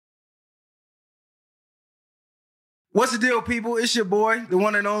What's the deal, people? It's your boy, the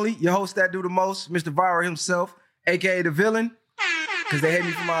one and only, your host that do the most, Mr. Viral himself, aka the villain, because they hate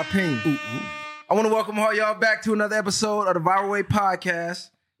me for my opinion. I want to welcome all y'all back to another episode of the Viral Way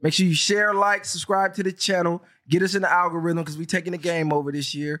Podcast. Make sure you share, like, subscribe to the channel, get us in the algorithm because we taking the game over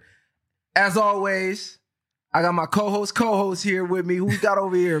this year. As always, I got my co-host here with me. Who we got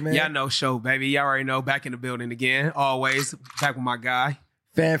over here, man? Y'all know show, baby. Y'all already know. Back in the building again. Always. Back with my guy.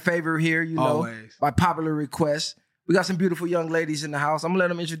 Fan favorite here, you know. Always. By popular request. We got some beautiful young ladies in the house. I'm going to let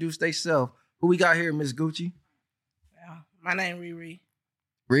them introduce themselves. Who we got here, Miss Gucci? Yeah, my name Riri.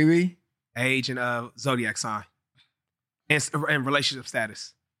 Riri? Age and zodiac sign. And relationship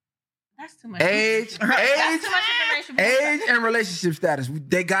status. That's too much. Age, That's too much information. age, and relationship status.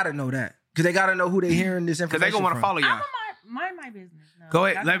 They got to know that. Because they got to know who they hearing this information Because they going to want to follow y'all. I'm mind my business. No. Go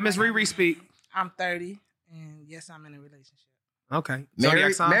ahead. Let Miss Riri speak. I'm 30, and yes, I'm in a relationship. Okay.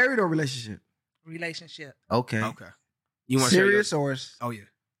 Zodiac sign? Married or relationship? Relationship. Okay. Okay. You want serious or? Oh, yeah.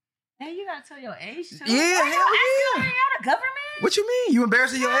 Hey, you gotta tell your age too. Yeah, hell yeah. You're the government. What you mean? You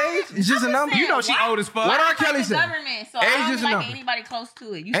embarrassing your age? It's just a number. You know she old as fuck. What R. I'm Kelly like the said? Government, so Age I don't is a like number. anybody close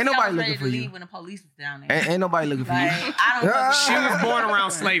to it. You Ain't see, nobody I was looking ready for to you. leave when the police was down there. Ain't nobody looking for Like, you. I don't. She was born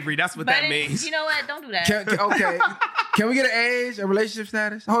around slavery. That's what that But means. you know what? Don't do that. Okay. Can we get an age, a relationship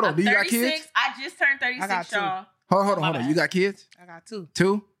status? Hold on. I'm Do you got 36. kids? I just turned 36, I got two. y'all. Hold My on. bad. You got kids? I got two.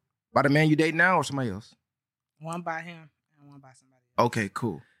 Two? By the man you date now or somebody else? One by him and one by somebody else. Okay,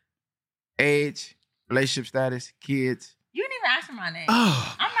 cool. Age, relationship status, kids. You didn't even ask for my name.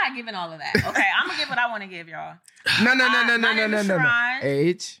 Oh. I'm not giving all of that. Okay, I'm gonna give what I want to give y'all. No. My name is Sharon.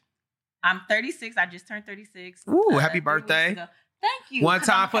 Age. I'm 36. I just turned 36. Ooh, happy 3 weeks birthday. ago. Thank you. One 'cause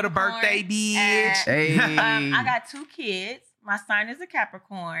time I'm a for the Capricorn, birthday, bitch. and, Hey. I got 2 kids. My sign is a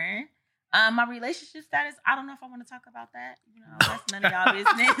Capricorn. My relationship status, I don't know if I want to talk about that. You know, that's none of y'all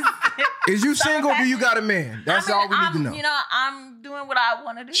business. Is you single or do you got a man? That's all we need to know. You know, I'm doing what I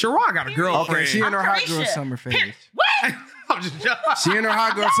want to do. Sharon got a girlfriend. Okay, she in her I'm hot girl Carisha. summer phase. What? I'm just joking. She in her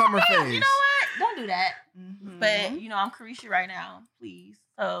hot girl summer You phase. know what? Don't do that. Mm-hmm. But, you know, I'm Carisha right now. Please.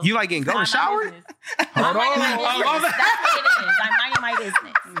 So, You like getting golden mind my shower? business. Hold I'm minding my on. business. That's what it is. I'm minding my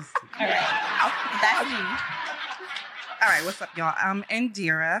business. All right. That's me. All right, what's up, y'all? I'm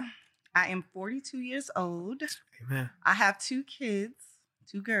Indira. I am 42 years old. Amen. I have 2 kids,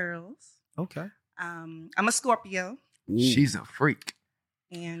 2 girls. Okay. I'm a Scorpio, She's a freak.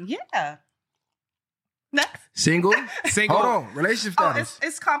 and yeah. Next. Single? Single. Hold on. Relationship Oh, status.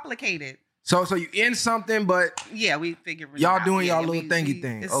 it's complicated. So you in something, but Yeah, we figure it Y'all out. doing Yeah, y'all little thingy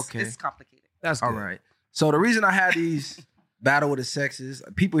thing. It's, Okay. It's complicated. That's good. all right. So the reason I had these battle with the sexes,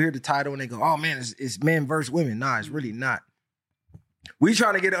 people hear the title and they go, "Oh man, it's men versus women." Nah, it's really not. We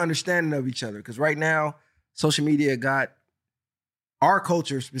trying to get an understanding of each other because right now, social media got our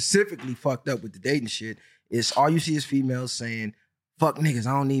culture specifically fucked up with the dating shit. It's all you see is females saying, "Fuck niggas,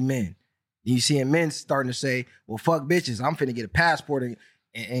 I don't need men." And you seeing men starting to say, "Well, fuck bitches, I'm finna get a passport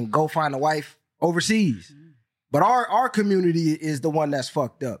and go find a wife overseas." But our community is the one that's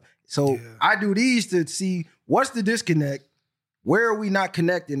fucked up. So Yeah. I do these to see what's the disconnect, where are we not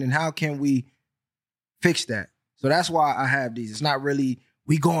connecting, and how can we fix that? So that's why I have these. It's not really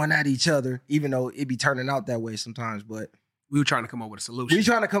we going at each other, even though it be turning out that way sometimes. But We were trying to come up with a solution. we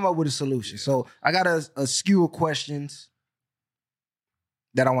trying to come up with a solution. So I got a skew of questions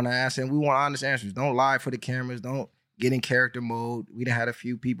that I want to ask, and we want honest answers. Don't lie for the cameras. Don't get in character mode. We done had a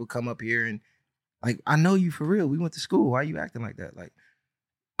few people come up here and like, I know you for real. We went to school. Why are you acting like that? Like,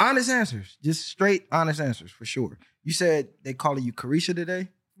 honest answers. Just straight honest answers for sure. You said they calling you Carisha today?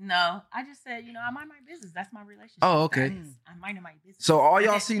 No, I just said, you know, I mind my business. That's my relationship. Oh, okay. status. I'm minding my business. So all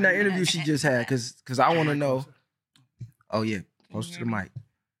y'all seen that interview she just had, because I want to know. Oh, yeah. Close to the mic.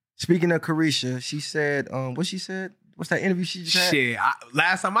 Speaking of Carisha, she said, what she said? What's that interview she just had? Shit.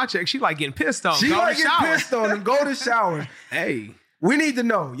 Last time I checked, she like getting pissed on. She Go like to get shower. pissed on them. Go to shower. Hey. We need to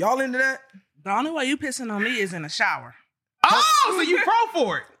know. Y'all into that? The only way you pissing on me is in the shower. Oh, so you pro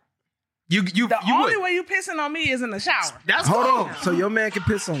for it. You The you only would. way you pissing on me is in the shower. That's Hold cool. on. So your man can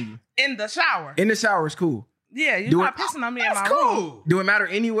piss on you. In the shower. In the shower is cool. Yeah, you're Do not it- pissing on me in That's my room. cool. Do it matter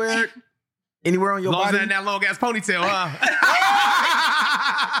anywhere? Anywhere on your Long as body? in that long ass ponytail, huh?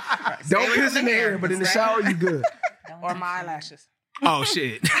 Don't Stay piss in the air, but in the shower, you good. Don't Or touch my me. eyelashes. Oh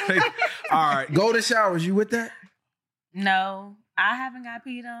shit. All right. Golden showers, you with that? No, I haven't got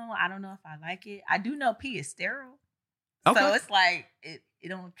peed on. I don't know if I like it. I do know pee is sterile. Okay. So it's like, it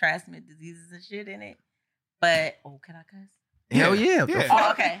don't transmit diseases and shit in it. But, can I cuss? Hell yeah. Yeah.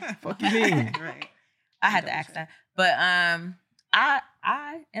 Oh, okay. Fuck you mean? Right. I had to ask that. But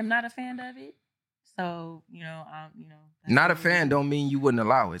I am not a fan of it. So, Not a fan don't mean you wouldn't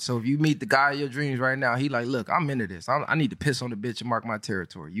allow it. So if you meet the guy of your dreams right now, he like, look, I'm into this. I need to piss on the bitch and mark my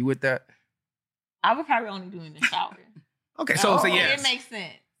territory. You with that? I would probably only do it in the shower. Okay, so it's a yes. It makes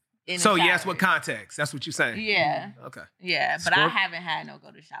sense. In the So shower. yes, with context. That's what you're saying. Yeah. Okay. Yeah, but I haven't had no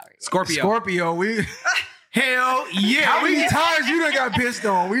go to shower yet. Scorpio. we. Hell yeah. How many times you done got pissed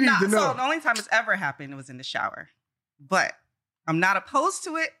on? We need to know. So the only time it's ever happened was in the shower. But I'm not opposed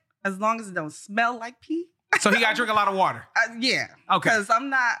to it as long as it don't smell like pee. So he got to drink a lot of water. Yeah. Okay. Because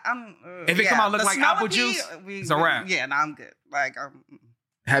If it come out look the like smell apple of pee, juice, it's a wrap. Yeah, no, I'm good. Like,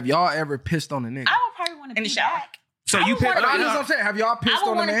 Have y'all ever pissed on a nigga? I would probably want to In pee the shower. back. So I you would pick. wanna- No, that's what I'm saying. Have y'all pissed I would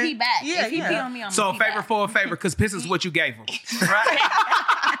on a want to man? pee back. Yeah, if he yeah. pee on me, I'm So a gonna pee favor back. for a favor, because piss is what you gave him.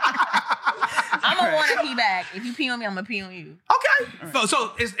 I'm gonna want to pee back. If you pee on me, I'm gonna pee on you. Okay.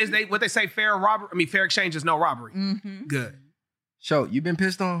 So is they what they say fair robbery? I mean, fair exchange is no robbery. Mm-hmm. Good. Show, you been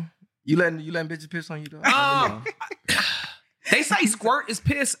pissed on? You letting bitches piss on you though? They say squirt is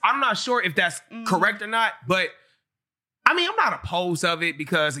piss. I'm not sure if that's correct or not, but I mean, I'm not opposed of it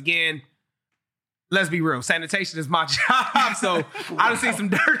because again, let's be real, sanitation is my job. So I done seen some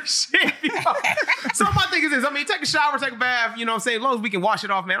dirty shit. You know? So my thing is this, I mean, take a shower, take a bath, you know what I'm saying? As long as we can wash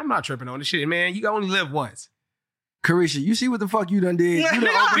it off, man, I'm not tripping on this shit, man. You only live once. Carisha, you see what the fuck you done did? You done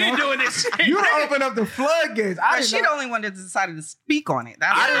I've opened been up- doing this shit. You done opened up the floodgates. but she the only one that decided to speak on it.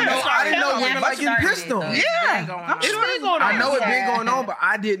 That's I didn't know. that's I didn't know why- women like getting pissed on. Yeah. It's been going on. I know it been Yeah. going on, but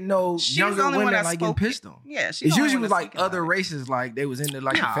I didn't know She's younger the only one women that like getting spoke pissed on. Yeah, she's It's the only usually one was that's like speaking other about it. races, like they was into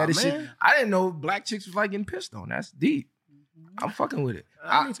like Nah, the fetish shit. man. I didn't know black chicks was like getting pissed on. That's deep. I'm fucking with it.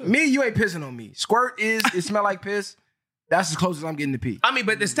 Me too. Me, you ain't pissing on me. Squirt is it smell like piss. That's as close as I'm getting to pee. I mean,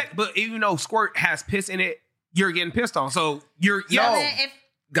 but but even though squirt has piss in it, you're getting pissed on. So you're No. If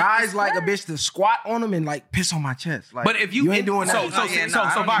Guys like a bitch to squat on them and like piss on my chest. Like, But if you ain't doing that, so Oh, yeah, no, so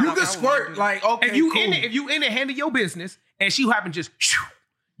I don't Byron, you can squirt like okay. if you cool. in it, if you in it, handle your business, and she happen just,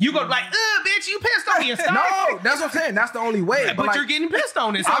 you go like, bitch, you pissed on me and stuff. No, that's what I'm saying. That's the only way. but like, you're getting pissed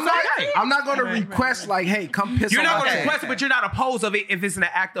on it. So I'm it's not. okay. I'm not gonna request like, hey, come piss You're on not my going to chest. request it, but you're not opposed of it if it's an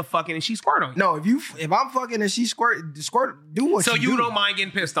act of fucking and she squirt on you. No, if I'm fucking and she squirt, do what So you you do. don't mind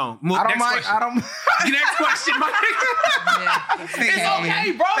getting pissed on. I don't Next mind. question. I don't. Next question, my nigga. It's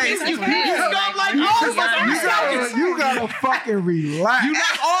okay, bro. You scum like all of us. You gotta fucking relax. You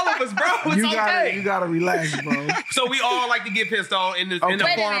like all of us, bro. It's You okay. gotta relax, bro. So we all like to get pissed on in the Okay. in a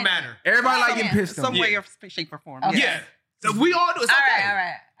Wait a foreign minute. manner. Everybody like getting pissed on. Some way or shape or form. Okay. Yeah. So we all do. It's all okay.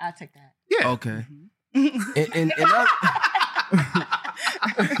 right, I'll take that. Yeah. Okay. And y'all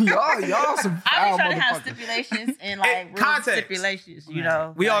some I foul be trying to have motherfuckers. stipulations and like rules Context. stipulations, you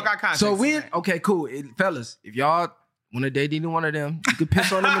know. We all like- got context. So okay, cool, fellas. If y'all want to date either one of them, you can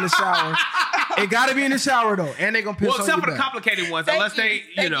piss on them in the shower. It gotta be in the shower though, and they gonna piss Well, on except you for the back. complicated ones, Thank unless you. they, you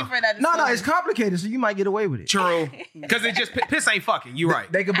Thank know. you for that. No, it's complicated, so you might get away with it. True. Because it just piss ain't fucking. You right.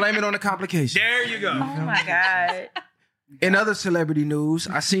 They can blame it on the complication. There you go. Oh my god. In other celebrity news,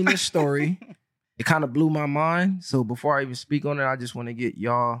 I seen this story. It kind of blew my mind. So before I even speak on it, I just want to get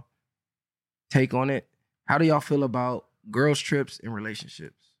y'all take on it. How do y'all feel about girls' trips in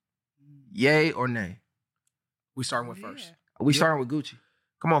relationships? Yay or nay? We starting with first. We starting with Gucci.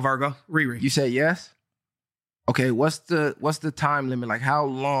 Come on, Virgo. Riri. You said yes? Okay, what's the time limit? Like how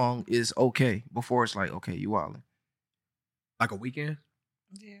long is okay before it's like, okay, you wildin'? Like a weekend?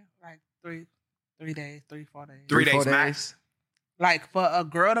 Yeah, like 3 days, 3-4 days. 3 days 4 max. Like for a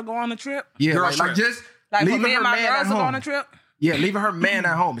girl to go on a trip, Yeah, Girl like trip. just like for leaving me her and my man girls at to go home. on a trip. Yeah, leaving her man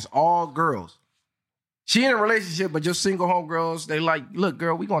at home. It's all girls. She in a relationship, but just single home girls. They like, look,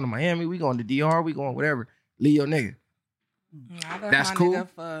 girl, we going to Miami, we going to DR, we going whatever. Leave your nigga. I left That's my cool. nigga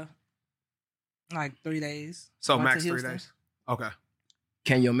for like 3 days. So Went to max 3 Houston. days. Okay.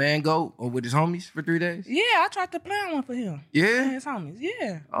 Can your man go or with his homies for 3 days? Yeah, I tried to plan one for him. And Yeah. his homies.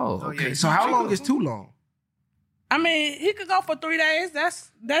 Yeah. Oh, Oh, okay. yeah. So how long is too long? I mean, he could go for 3 days.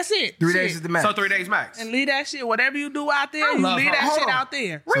 That's it. 3 Shit. days is the max. So 3 days max. And leave that shit. Whatever you do out there, I you love leave her. that Hold shit on. out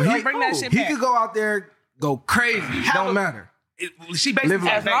there. So Don't he- bring that shit He back. could go out there, go crazy. Don't a- matter. She basically Live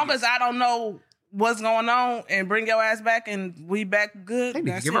As life. long as I don't know what's going on and bring your ass back and we back good. They need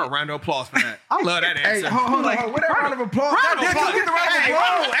to That's give it. her a round of applause for that. I love that Hey, answer. hold on. What that round of applause? Round of God damn, applause. can we get the round of Hey,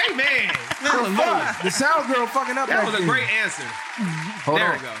 applause? oh, amen. The fuck? The sound girl fucking up. That back was a there. great answer. Hold There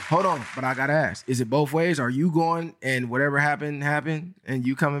on. we go. Hold on. But I gotta ask: is it both ways? Are you going and whatever happened, and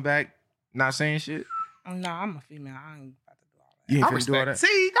you coming back, not saying shit? No, I'm a female. I ain't about to do all that. You ain't I finna do all respect. that.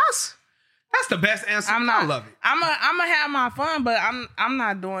 See, that's the best answer. I'm not. I love it. I'm a have my fun, but I'm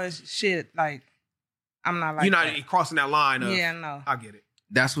not doing shit like I'm not like You're not that. crossing that line of. Yeah, no. I get it.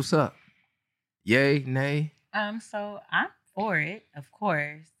 That's what's up. Yay, nay. So I'm for it, of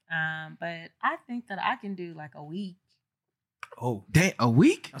course. But I think that I can do like a week. Oh, Damn, a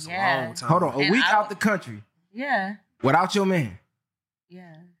week? that's Yeah. a long time. Hold on, a And week I- out the country Yeah. without your man.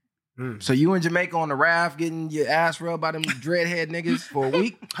 Yeah. So you in Jamaica on the raft getting your ass rubbed by them dreadhead niggas for a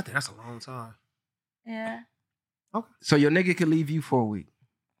week? I think that's a long time. Yeah. So your nigga could leave you for a week.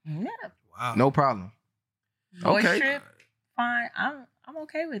 Yeah. Wow. No problem. Boy Okay. trip, fine. I'm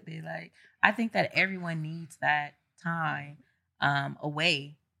okay with it. Like I think that everyone needs that time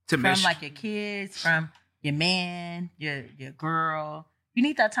away To from miss. like your kids, from your man, your girl. You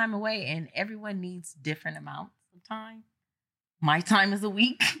need that time away, and everyone needs different amounts of time. My time is a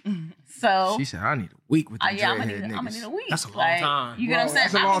week, so She said, I need a week with the yeah, I'm dreadhead gonna niggas. need a week. That's a long Like, time. You get what I'm Bro, saying?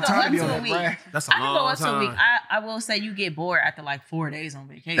 that's a I long can go time to up be to on a that week. raft. That's a I can go long up to a week. time. I will say you get bored after like 4 days on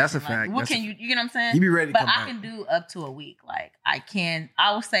vacation. That's a Like, fact. What That's can a- you get what I'm saying? You be ready to But come I back. can do up to a week. Like I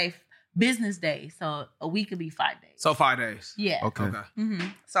will say business day. So a week could be 5 days. So 5 days. yeah. Okay. Okay. Mm-hmm.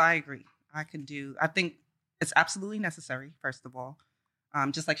 So I agree. I think it's absolutely necessary, first of all.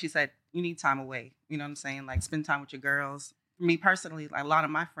 Just like she said, you need time away. You know what I'm saying? Like spend time with your girls. For me personally, like a lot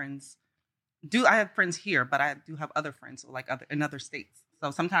of my friends I have friends here, but I do have other friends in other states. So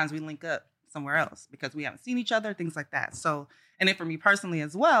sometimes we link up somewhere else because we haven't seen each other, things like that. So, and then for me personally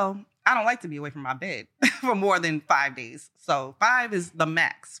as well, I don't like to be away from my bed for more than 5 days. So 5 is the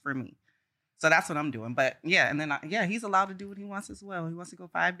max for me. So that's what I'm doing. But yeah, and then he's allowed to do what he wants as well. He wants to go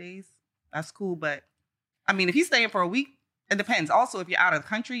 5 days. That's cool. But I mean, if he's staying for a week, it depends. Also, if you're out of the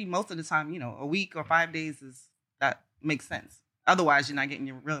country, most of the time, a week or 5 days that makes sense. Otherwise, you're not getting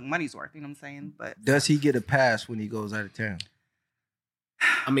your real money's worth. You know what I'm saying? But Does he get a pass when he goes out of town?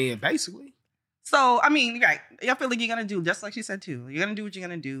 I mean, basically. so, I mean, right. I feel like you're going to do, just like she said too, you're going to do what you're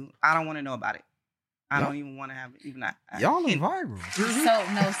going to do. I don't want to know about it. I don't even want to have even that. Y'all are hint. viral.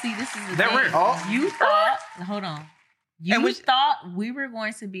 So no, see, this is the They're thing. rare. Oh. You thought, hold on. You And which- thought we were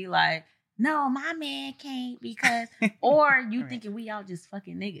going to be like, no, my man can't because, or you Right. thinking we all just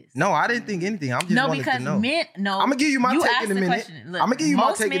fucking niggas. No, I didn't think anything. I'm just No, wanted because to know. men, no. I'm gonna give you my take asked in a the minute. question. Look, I'm gonna give you my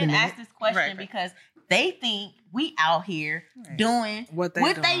most take in a men minute. ask this question Right, right. because they think we out here Right. doing What they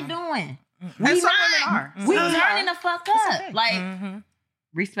what doing. they doing. And We some not. women are. We Some turning are. the fuck It's up. okay. Like Mm-hmm.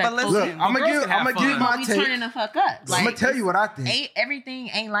 respectful. But listen, Look, the I'm girls gonna give can have fun. my we take. turning the fuck up. I'm gonna tell you what I think. Everything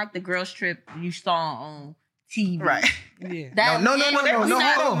ain't like the girls trip you saw on TV. Right. Yeah. That No, men- no, They was no,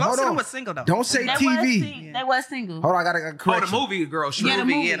 single. hold on, Most hold of them on. was single though. Don't say They TV. Yeah. They was single. Hold on, I got to Oh, correct the you. movie girl Yeah, should the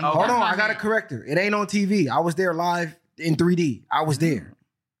be movie. in. Hold That's on, my I got to man. correct her. It ain't on TV. I was there live in 3D. I was there.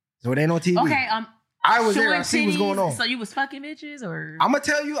 So it ain't on TV. Okay, I was there. showing I see what's going titties, on. So you was fucking bitches or? I'm gonna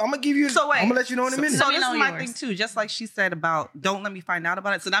tell you. I'm gonna give you. So wait. I'm gonna let you know in a minute. So Let me this know is my yours. thing too. Just like she said about don't let me find out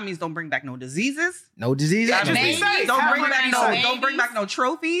about it. So that means don't bring back no diseases. No disease. Yeah, I just be mean, safe. Don't Have bring fun back and no. be safe. Don't bring back no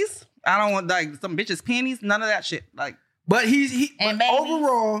trophies. I don't want like some bitches panties. None of that shit. Like but he. And But babies.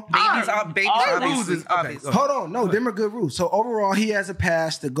 overall, babies, All babies, rules obviously. is- okay, obviously. go. hold on. No, them are good rules. So overall, he has a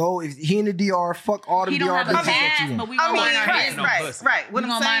pass to go. If he in the DR, fuck all the He don't DR have a bitches that pass, you but in. we I gonna mean, mind our right, business. right, pussy. right. What We I'm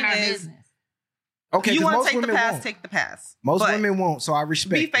gonna mind our saying is, business. Okay, you because want most to take the women pass, won't. take the pass. Most But women won't. So I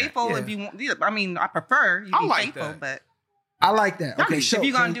respect. be that. faithful Yeah. if you want. I mean, I prefer you I be like faithful, that. but I like that. I Okay, mean, so if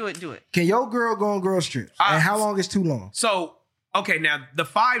you're gonna can, do it, do it. Can your girl go on girls trips? And how long is too long? So, okay, now the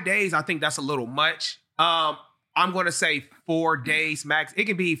 5 days, I think that's a little much. I'm going to say 4 days max. It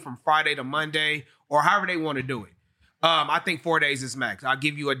can be from Friday to Monday or however they want to do it. I think 4 days is max. I'll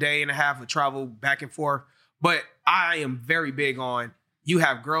give you a day and a half of travel back and forth. But I am very big on you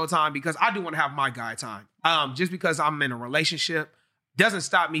have girl time because I do want to have my guy time. Just because I'm in a relationship doesn't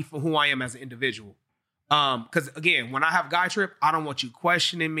stop me from who I am as an individual. Because again, when I have a guy trip, I don't want you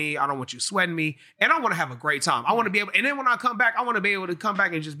questioning me. I don't want you sweating me. And I want to have a great time. I want to be able, and then when I come back, I want to be able to come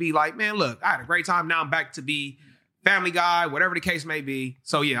back and just be like, man, look, I had a great time. Now I'm back to be family guy, whatever the case may be.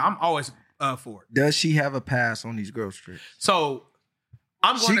 So yeah, I'm always for it. Does she have a pass on these girls trips? So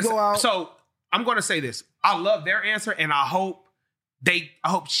I'm She going to go out- So I'm going to say this. I love their answer, and I hope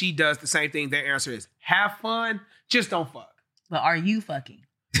she does the same thing. Their answer is have fun, just don't fuck. But are you fucking?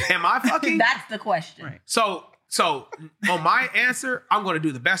 Am I fucking? That's the question. Right. So on my answer, I'm going to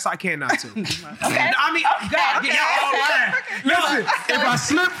do the best I can not to. Okay. I mean, God, Okay. Listen, if I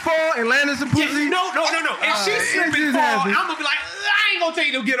slip, fall, and land in some pussy, no. If she slip and just fall, happens. I'm gonna be like, I ain't gonna tell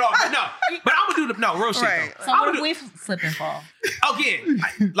you to get off. But I'm gonna do real shit Right. though. So I'm what gonna if we slip and fall? again,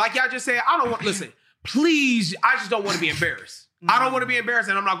 like y'all just said, I don't want. Listen, please, I just don't want to be embarrassed. I don't want to be embarrassed,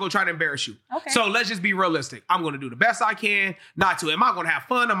 and I'm not gonna try to embarrass you. Okay. So let's just be realistic. I'm gonna do the best I can not to. Am I gonna have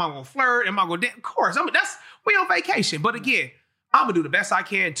fun? Am I gonna flirt? Am I gonna dance? Of course. We on vacation. But again, I'm gonna do the best I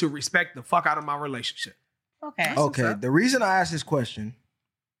can to respect the fuck out of my relationship. Okay. Okay, what's up. the reason I asked this question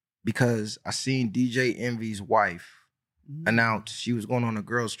because I seen DJ Envy's wife announced she was going on a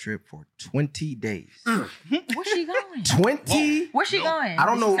girls trip for 20 days. Where's she going? 20? Where's she going? I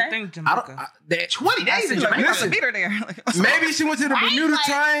don't know. I think I don't, Jamaica. 20 days in Like, Jamaica. listen, meet her there. maybe she went to the Right? Bermuda Like,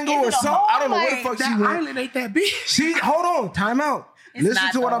 Triangle is or it a something. whole, I don't know where the like, fuck she That went. island ain't that big. Hold on, time out. It's Listen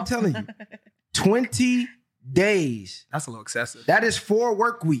not, to what though. I'm telling you. 20 days. That's a little excessive. That is 4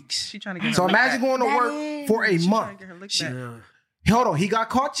 work weeks. She trying to get So her lick imagine back. going to That work is. for a She trying month. to get her lick She- back. Hold on, he got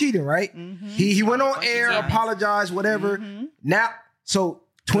caught cheating, right? Mhm. He went on air, Yeah. apologized, whatever. Mhm. Now, so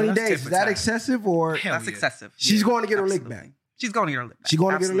 20 that's days, tip is for that tat. excessive or Hell That's yeah. excessive. she's Yeah, going to get her lick absolutely. back? She's going to get her lick back. She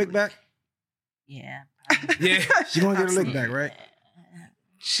going to get her lick Absolutely. back? Yeah. Yeah. She going to get her lick back, right?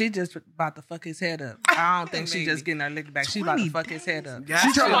 She just about to fuck his head up. I don't think she Maybe. just getting her lick back. She about to fuck his head up. That's She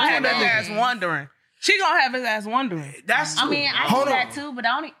She trying gonna to have pull his that ass wondering. She gonna have his ass wondering. That's I mean, I Hold do on. that too, but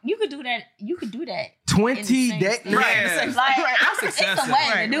I don't. You could do that. You could do that. 20 in the days. same Right. state. Like, That's it's a excessive. way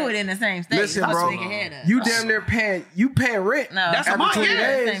Right, to do right. it in the same state. Listen, Fuck bro, your head up. you damn near paying rent. No, That's a after month. 20 Yeah.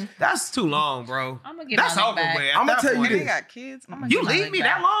 days. That's too long, bro. I'm gonna get That's my lick over back. with. I'ma tell you And this. they got kids. I'ma You get my leave lick me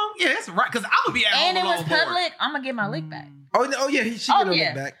back. that long? Yeah, that's right. Because I'm gonna be at home And it was alone bored. public. I'm gonna get my lick back. Oh yeah, she Oh, get her yeah.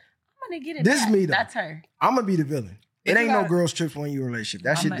 lick back. I'm gonna get it. This back. me, though. That's her. I'm gonna be the villain. It But ain't you no gotta- girls trips when you in a relationship.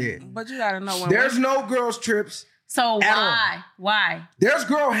 That shit I'm dead. But you gotta know when There's no girls trips. So At all. why? Why? There's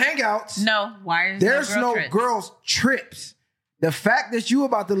girl hangouts. No. Why is There's no, no girl trips? girls trips. The fact that you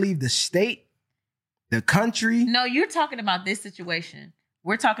about to leave the state, the country. No, you're talking about this situation.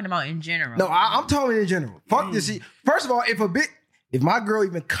 We're talking about in general. No, I'm talking in general. Fuck this. First of all, if my girl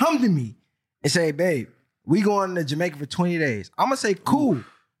even come to me and say, babe, we going to Jamaica for 20 days, I'm gonna say, cool,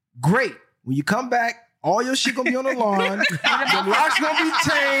 great. When you come back, all your shit gonna be on the lawn. The locks gonna be For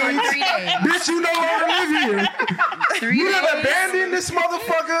changed. 3 days. Bitch, you no longer live here. 3 You done days. abandoned this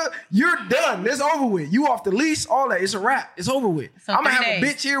motherfucker. You're done. It's over with. You off the lease, all that. It's a wrap. It's over with. So I'm gonna 3 have a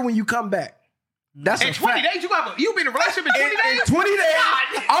days. bitch here when you come back. That's In a 20 fact. days, you be in a relationship in 20 In days? 20 days,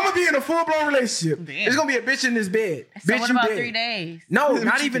 God. I'm gonna be in a full blown relationship. Damn. There's gonna be a bitch in this bed. So bitch, what you about dead. 3 days? No,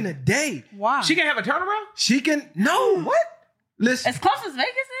 not even a day. Why? She can have a turnaround? She can. No, what? Listen, As close as Vegas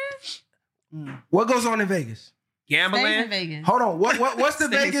is? what goes on in Vegas? Stays in Gambling? Vegas. Hold on. What's the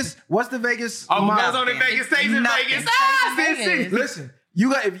Vegas? What's the Vegas? Oh, mile? goes on in Vegas, stays in Nothing. Vegas. Stays Ah, in see. Vegas. Listen,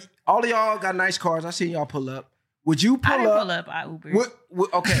 you got if all of y'all got nice cars. I seen y'all pull up. Would you I pull didn't up? pull up. I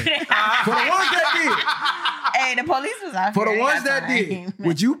Ubered. Okay. For the ones that Hey, the police was out did, for here. the They ones got that did, time.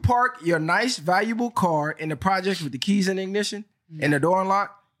 would you park your nice, valuable car in the projects with the keys in the ignition and the door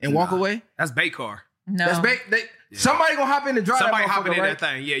unlocked and walk away? That's Bay car. No. That's somebody gonna hop in and drive Somebody that hopping motherfucker, in right?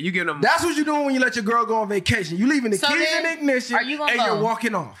 that thing. Yeah, you give them. That's what you're doing when you let your girl go on vacation. You leaving the So keys in then, the ignition are you gonna and go? you're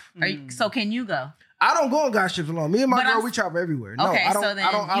walking off. So can you go? I don't go on guy trips alone. Me and my But girl, I'm- we travel everywhere. No, Okay, I don't. so then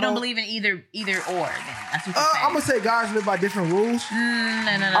I don't. you don't believe in either or. Then that's what you're saying. I'm gonna say guys live by different rules. No.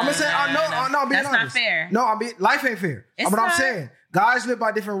 I'm gonna say, I'm being That's honest. not fair. No, life ain't fair. It's But I'm not. saying guys live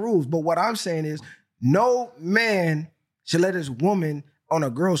by different rules. But what I'm saying is, no man should let his woman on a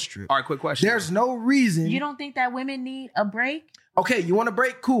girl's trip. All right, quick question. There's no reason. You don't think that women need a break? Okay, you want to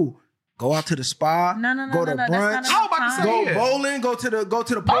break? Cool. Go out to the spa. No. Go to That's brunch. not I was about to say, Go yeah. bowling. Go to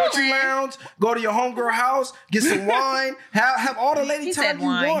the poetry Bowling? lounge. Go to your homegirl house. Get some wine. Have all the lady He time said you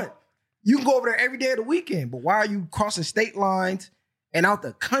wine. want. You can go over there every day of the weekend. But why are you crossing state lines and out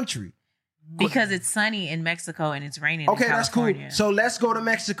the country? Because it's sunny in Mexico and it's raining Okay, in that's cool. California. So let's go to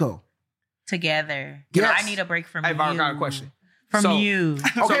Mexico. Together. Yes. I need a break from Hey, you. Val, I got a question. From So- you.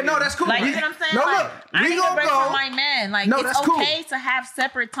 Okay, no, that's cool. Like, We- you know what I'm saying? No, Like, look, I we need a gonna break go. from my man. Like, No, it's that's cool. okay to have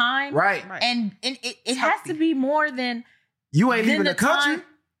separate time. Right. Right. And it has to be more than You ain't Then leaving the the country. time-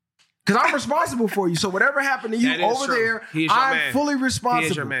 Because I'm responsible for you. So whatever happened to you That is over true. there, He is your I'm man. fully He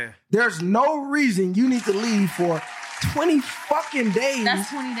responsible. is your man. There's no reason you need to leave for 20 fucking days. that's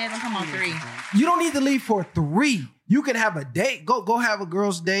 20 days. I'm talking about 3. You don't need to leave for 3. You can have a date. Go have a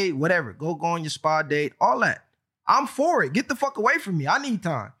girl's date, whatever. Go on your spa date, all that. I'm for it. Get the fuck away from me. I need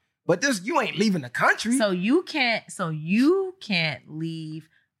time. But you ain't leaving the country. So you can't leave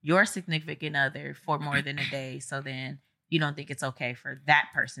your significant other for more than a day. So then you don't think it's okay for that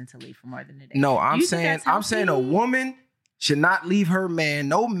person to leave for more than a day. No, I'm You think saying that's a healthy? woman should not leave her man.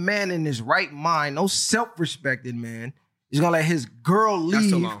 No man in his right mind, no self-respected man is gonna let his girl That's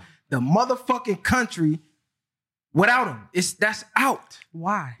too leave long. the motherfucking country without him. That's out.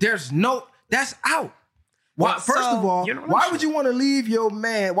 Why? That's out. Why, Well, first so, of all, you're in a why would relationship. you want to leave your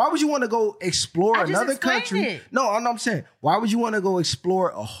man? Why would you want to go explore I just another explained country? it. No, I'm saying, why would you want to go explore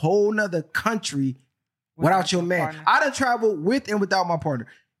a whole nother country without your man? partner. I done traveled with and without my partner.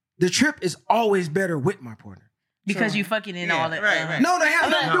 The trip is always better with my partner. because you fucking in all that. right. No, they have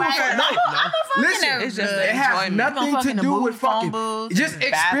nothing to do with Right. no. I'm fucking Listen, every it's just good. the it has enjoyment. nothing You gonna to fuck in the do with phone fucking. booth, Just in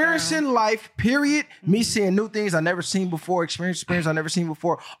the bathroom. experiencing life, period. Me seeing new things I never seen before, experience I never seen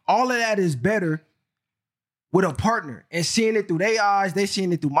before. All of that is better with a partner and seeing it through their eyes. They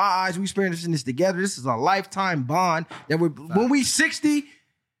seeing it through my eyes. We experiencing this together. This is a lifetime bond that when we 60,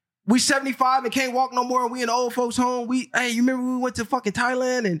 we 75 and can't walk no more and we in the old folks home. Hey, you remember we went to fucking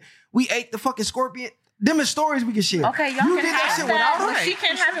Thailand and we ate the fucking scorpion? Them is stories we can share. Okay, y'all you can did have shit that, without but her? she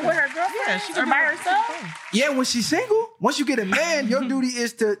can't have it with her girlfriend Yeah, she or can by do it. herself. Yeah, when she's single, once you get a man, your duty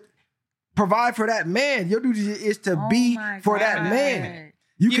is to provide for that man. Your duty is to be Oh my for that God. man.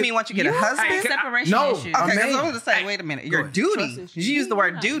 You can- mean once you get a You husband? have separation No. issues. A Okay, 'cause man. I was going to say, wait a minute. Your ahead. duty. You use the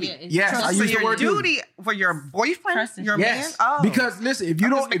word duty. Yes, I So use the your word duty for your boyfriend, Trust your Yes, man. Oh, because listen, if you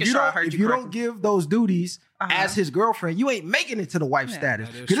I'm just don't, making if you sure I don't, heard if you you don't correctly. give those duties Uh-huh. as his girlfriend, you ain't making it to the wife status.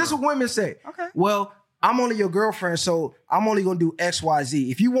 that is Because this is true. what women say. Okay. Well, I'm only your girlfriend, so I'm only gonna do X, Y,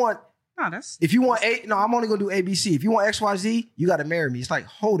 Z. If you want No, that's I'm only gonna do ABC. If you want X, Y, Z, you gotta marry me. It's like,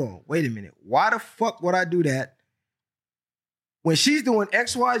 hold on, wait a minute. Why the fuck would I do that when she's doing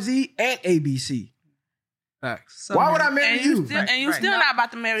X, Y, Z and ABC? Facts. so Why would I marry And you you? still, Right, and you right. still not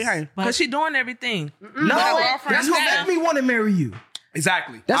about to marry her because she doing everything. No, But her girlfriend that's is gonna down. make me want to marry you.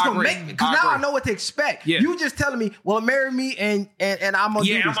 Exactly. That's I gonna agree. make me, because now I agree. know what to expect. Yeah. You just telling me, well, marry me and I'm gonna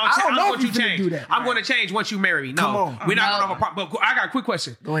Yeah, do I'm this. gonna, I don't I'm know going if you're to gonna change. do that. I'm going to change once you marry me. No, Come on. we're not No. going to have a problem. But I got a quick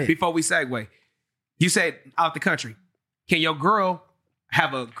question. Go ahead. Before we segue, you said out the country. Can your girl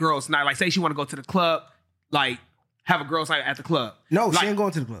have a girls' night? Like, say she want to go to the club, like have a girls' night at the club. No, like, she ain't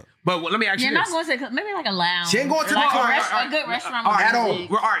going to the club. But let me ask you You're this. not going to maybe like a lounge. She ain't going to the like club. a good restaurant. All with right, At all.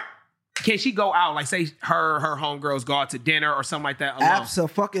 music. All right. Can she go out, like say her homegirls go out to dinner or something like that alone?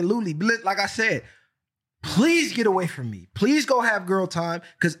 Absolutely. Like I said, please get away from me. Please go have girl time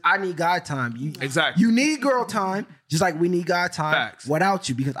because I need guy time. Exactly. You need girl time just like we need guy time Facts. without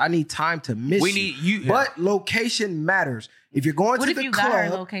you because I need time to miss We you. need you. But location matters. If you're going What to if the you club, got her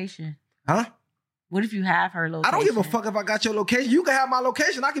location? huh? What if you have her location? I don't give a fuck if I got your location. You can have my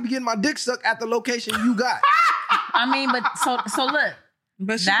location. I can be getting my dick sucked at the location you got. I mean, but so look.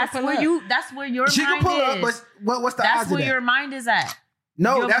 But she That's can pull where up. That's where your She mind can pull is. up, but what's the That's odds where of that? your mind is at.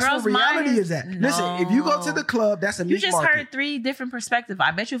 No, your that's girl's where reality mind is at. Listen, if you go to the club, that's a You meat just market. heard 3 different perspectives. I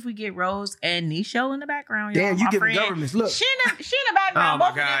bet you if we get Rose and Nisho in the background, Damn, you my giving friend, governments. Look. She in the background. Oh my both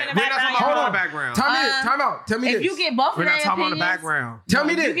of them God. in the We're not talking background. about Hold the on. background. Time out. Tell me If this. you get both We're of not their talking about the opinions, background. Tell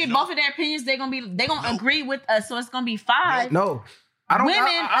me you this. get both of their opinions, they're gonna agree with us, so it's gonna be 5. No, I don't. Women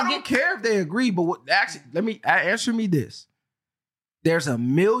I don't care if they agree, but actually, let me answer me this. There's a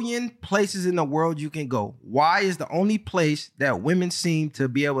million places in the world you can go. Why is the only place that women seem to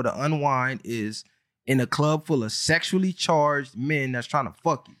be able to unwind is in a club full of sexually charged men that's trying to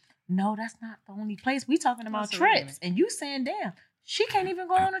fuck you? No, that's not the only place. We talking about That's what trips, and you saying, damn, she can't even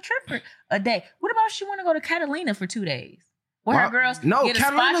go on a trip for a day. What about if she want to go to Catalina for 2 days? Where her Well, girls no, get a spa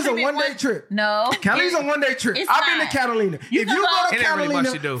Catalina's a treatment one-day one- trip. No, Catalina's a one-day trip. It's I've been not. to Catalina. You If can you go- go to It ain't really much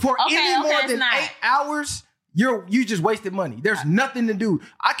to Catalina do. for Okay, any more it's than not. 8 hours, you just wasted money. There's nothing to do.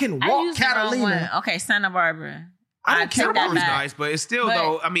 I can I walk used the wrong Catalina. one. Okay, Santa Barbara. I I don't care take that about It's back. nice, but it's still But-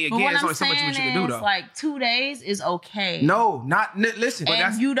 though. I mean, But again, what there's I'm only so much saying what you can do is, though. like 2 days is okay. No, listen.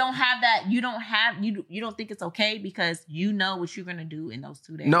 And you don't have that. You don't think it's okay because you know what you're gonna do in those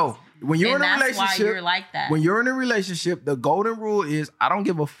 2 days. No, when you're And in a that's why relationship, you're like that. when you're in a relationship, the golden rule is I don't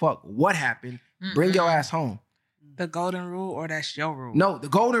give a fuck what happened. Bring your ass home. The golden rule, or that's your rule? No, the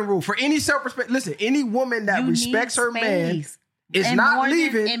golden rule for any self-respect. Listen, any woman that You respects need her man space. is And not more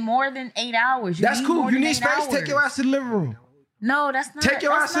leaving. in more than 8 hours. You That's need cool. more You than need 8 space. Take your hours. ass to the living room. No, that's not. Take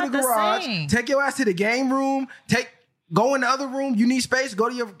your ass that's to the not garage. same. Take your ass to the game room. Go in the other room. You need space. Go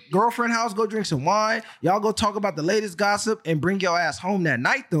to your girlfriend's house. Go drink some wine. Y'all go talk about the latest gossip and bring your ass home that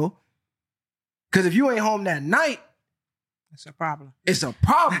night though. Because if you ain't home that night, That's a problem. it's a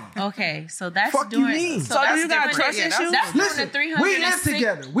problem. Okay, so that's Fuck you doing. mean? So, So do that's you got different. trust Yeah, issues? that's- That's Listen, doing the we live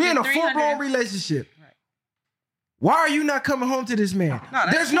together. We in a full-blown relationship. Why are you not coming home to this man? No,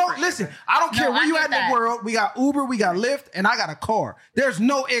 that's There's no, different. listen, I don't care No, where I you get at in that. the world. We got Uber, we got Lyft, and I got a car. There's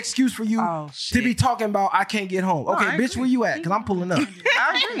no excuse for you Oh, to shit. be talking about I can't get home. Okay, I bitch, agree. where you at? Because I'm pulling up.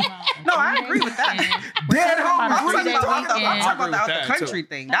 I agree. No, I agree with that. Dead talking home. about What a are you 3-day talking weekend. about? I'm talking about the I out agree the with that, country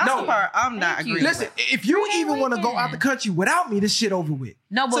thing. That's No. the part I'm not Thank you. agreeing Listen, with. if you Three-day even want to go out the weekend. country without me, this shit over with.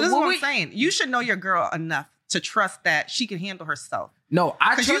 No, but So this is what what we, I'm saying. You should know your girl enough to trust that she can handle herself. No, I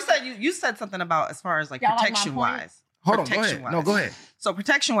Because you trust. said you said something about as far as like Y'all like my protection point? wise. Hold on, go ahead. No, go ahead. So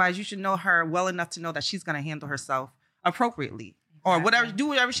protection wise, you should know her well enough to know that she's going to handle herself appropriately, or do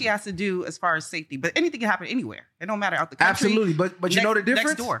whatever she has to do as far as safety. But anything can happen anywhere. It don't matter out the country. Absolutely, but you know the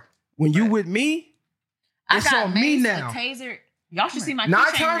difference. Next door. When you with me, It's on me maced, now. A taser. Y'all should see my 9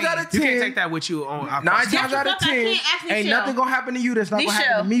 keychain times out ring. of You 10. can't take that with you on. 9 times out of 10, Ask me, ain't Shell. nothing gonna happen to you that's not gonna happen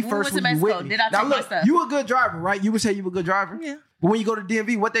to Shell, me when we first went when to you with Mexico, me. did I Now take my look, stuff? you a good driver, right? You would say you a good driver? Yeah. But when you go to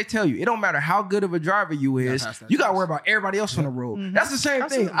DMV, what they tell you, it don't matter how good of a driver you is, pass that you gotta test. worry about everybody else on the road. Mhm. That's the same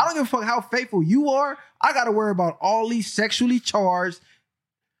Absolutely. thing. I don't give a fuck how faithful you are. I gotta worry about all these sexually charged,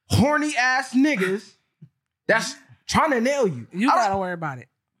 horny ass niggas that's trying to nail you. You I don't- gotta worry about it.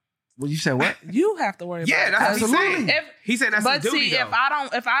 Well, you said what? You have to worry Yeah, about that's it. what he's Absolutely. saying. He said that's But his duty, see, though.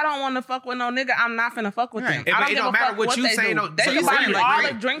 if I don't want to fuck with no nigga, I'm not finna fuck with Right. them. I But don't it give don't a matter fuck what what you they say, do. no- They so can buy Riri, you all Riri,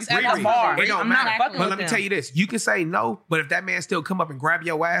 the drinks at Riri, the bar. it don't I'm matter. not fucking But with let me them. tell you this: you can say no, but if that man still come up and grab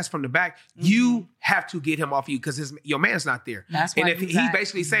your ass from the back, you have to get him off you because your man's not there. That's and why if you he's got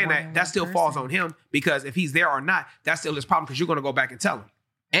basically saying more that, than that one still falls person. on him because if he's there or not, that's still his problem because you're going to go back and tell him.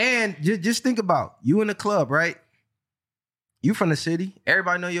 And just think about you in the club, right? You from the city.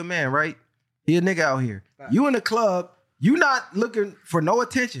 Everybody know your man, right? He a nigga out here. You in the club. You not looking for no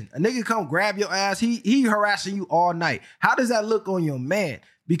attention. A nigga come grab your ass. He harassing you all night. How does that look on your man?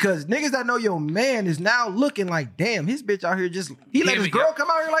 Because niggas that know your man is now looking like, damn, his bitch out here just he let Yeah, his but girl come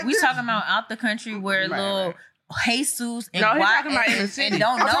out here like We this. talking about out the country where little Jesus and No, he's Guat talking about in the and city.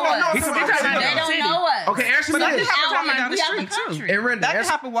 don't I'm know talking about- no, us. I'm talking about They in the don't city. know us. Okay, answer me But this. that Out walking here, down the we out street, the too. country. And Renda, That could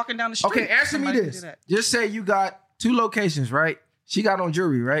answer- happen walking down the street. Okay, answer me Somebody could this. do that. Just say you got 2 locations, right? She got on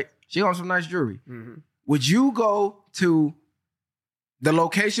jewelry, right? She got on some nice jewelry. Would you go to the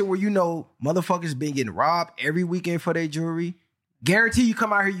location where you know motherfuckers been getting robbed every weekend for their jewelry? Guarantee you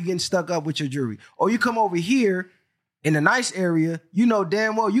come out here, you getting stuck up with your jewelry. Or you come over here in a nice area, you know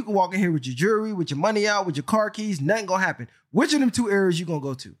damn well you can walk in here with your jewelry, with your money out, with your car keys, nothing gonna happen. Which of them 2 areas you gonna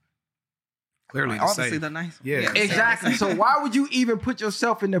go to? Clearly, the Obviously, same. the nice. Yeah. Exactly. So why would you even put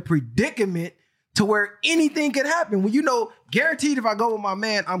yourself in the predicament to where anything could happen when you know guaranteed if I go with my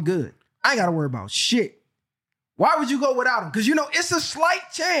man, I'm good. I ain't gotta worry about shit. Why would you go without him? Because you know it's a slight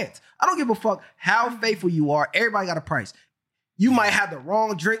chance. I don't give a fuck how faithful you are. Everybody got a price. You might have the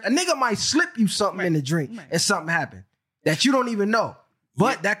wrong drink. A nigga might slip you something in the drink and something happen that you don't even know.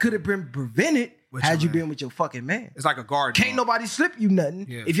 But that could have been prevented With had your you man. been with your fucking man. It's like a guard. Can't dog. nobody slip you nothing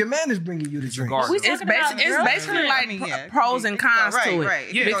Yeah. if your man is bringing you the drink. guard. We It's, talking about it's girls? basically like I mean, yeah. pros and cons right, to it.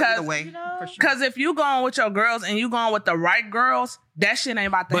 Right. Yeah. It goes Because- either way, You know, for sure. Because if you going with your girls and you going with the right girls, that shit ain't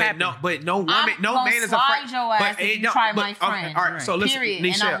about to But happen. no woman, I'm no gonna man is slide afraid. your ass if you try my friend. All right, so listen, Period.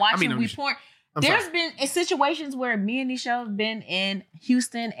 Nisha, And I'm watching we Nisha. porn. I'm There's sorry. been situations where me and Nisha have been in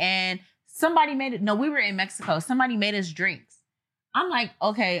Houston and somebody made it. No, we were in Mexico. Somebody made us drinks. I'm like,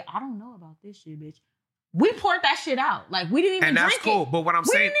 okay, I don't know about this shit, bitch. We poured that shit out. Like we didn't even And that's drink cool. it. But what I'm We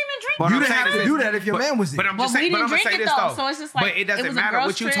saying, didn't even drink but it. You I'm didn't saying have to is do this- that if your man was there. But I'm But just we saying, but didn't I'm gonna drink say it this though, though. so it's just like But it doesn't was a matter girls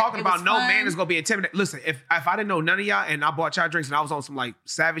what you trip, talking it about. was No fun. man is gonna be intimidated. Listen, if I didn't know none of y'all and I bought y'all drinks and I was on some like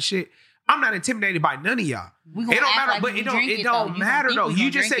savage shit, I'm not intimidated by none of y'all. We It gonna don't act matter, like but we it don't. drink It it, though. don't You gonna matter think though. we You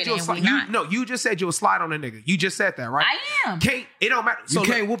gonna just drink said it you'll and slide. we not. No, you just said you'll slide on a nigga. You just said that, right? I am. Can't. It don't matter. You So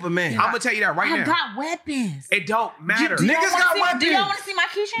can't whoop a man. I'm gonna tell you that right I now. got weapons. It don't matter. Do you- Niggas got Do y'all weapons. want to see my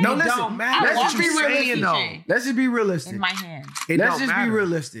keychain? No, It listen. don't matter Let's what just you be saying realistic. though. Let's just be realistic. In my hand. It Let's don't just matter. be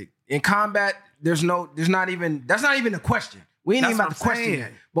realistic. In combat, that's not even a question. We ain't That's even about what to I'm question saying.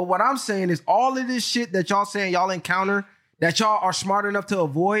 it. But what I'm saying is all of this shit that y'all saying y'all encounter, that y'all are smart enough to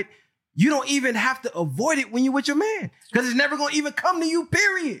avoid, you don't even have to avoid it when you with your man. Because it's never gonna even come to you,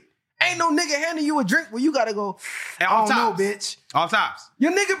 period. Ain't no nigga handing you a drink where you gotta go, And I off don't know, tops. bitch. Off tops.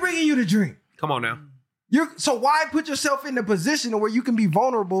 Your nigga bringing you the drink. Come on now. So why put yourself in a position where you can be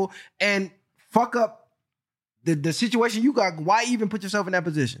vulnerable and fuck up the situation you got? Why even put yourself in that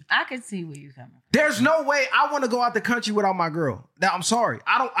position? I can see where you're coming from. There's no way I want to go out the country without my girl. Now, I'm sorry.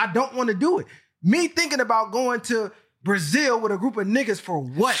 I don't want to do it. Me thinking about going to Brazil with a group of niggas for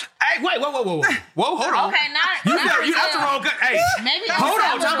what? Hey, wait, whoa, hold on. Okay, not You not that's the Brazil. wrong. Hey, Maybe hold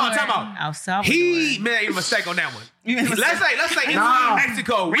El on, time out. Salvador. El Salvador. He made a mistake on that one. Let's say it's Nah.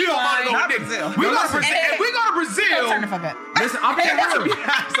 Mexico. We don't want to go Not to Brazil. Brazil. We go to Brazil. If we go to Brazil, Turn the fuck up. Listen, I'm being real.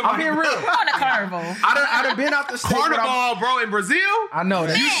 I'm being real. On the carnival. I done been out the state. but Carnival, bro, in Brazil. I know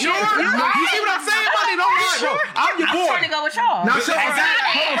that. You sure? You see what I'm saying, buddy? Don't lie, bro. I'm your I'm boy. trying to go with y'all. Now, so,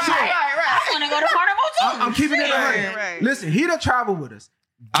 Exactly. hold on, so, I want to go to carnival too. I'm keeping it Shit. 100. Right. Listen, he done travel with us.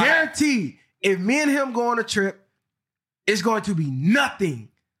 Guaranteed, if me and him go on a trip, it's going to be nothing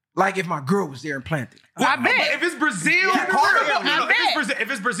like if my girl was there and planted. I But bet. if it's Brazil Yeah, Carnival, I no, if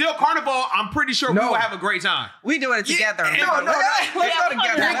it's Brazil Carnival, I'm pretty sure we No. will have a great time. We do it together. Yeah, No, no, let's go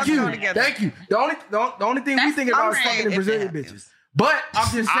together. Thank Let's you. go together. Thank you. The only thing we That's thinking about is I'm fucking the saying if Brazilian it bitches. But I'm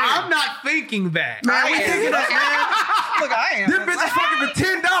just saying. I'm not thinking that. Man, we thinking that, man. Look, I am. This bitch is fucking for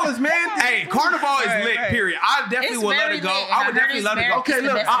 $10, man. Hey, Carnival is Right, lit, right. period. I definitely It's would let very it go. lit, and I I would heard definitely it's let it very- go. Okay, It's the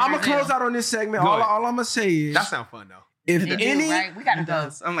look, best I'm in gonna Brazil. close out on this segment. Go All ahead. I'm gonna say is, That sounds fun, though. if It do, any, right? We gotta It go.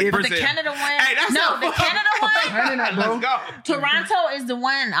 does. I'm like, If- But the Brazil. Canada one, Hey, that's no, not the fun. Canada one. Canada, bro. Let's go. Toronto is the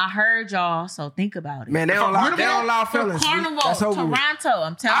one I heard y'all. So think about it. man, they don't allow For fellas. Carnival, That's over with. Toronto.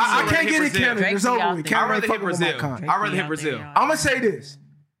 I'm telling I you. can't get in Brazil. Canada. Drake It's be over out with. there. I'd Canada rather ain't hit fucking with my Brazil. con. I'd rather hit Brazil. I'm gonna say this: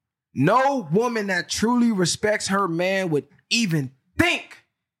 no woman that truly respects her man would even think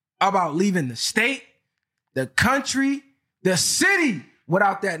about leaving the state, the country, the city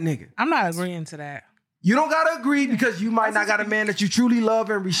without that nigga. I'm not agreeing to that. You don't gotta agree because you might not got a man that you truly love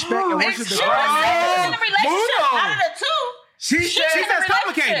and respect and worship the She ground. was in a relationship Muno. out of the two. She She said, was in a that's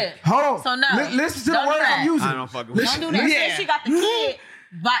complicated. relationship. hold on. So no, Listen to don't the do words I'm that. using. I don't fucking with Listen- Don't do that. listen- Say she got the kid,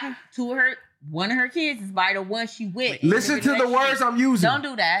 but one of her kids is by the one she with. Listen to the words I'm using. Don't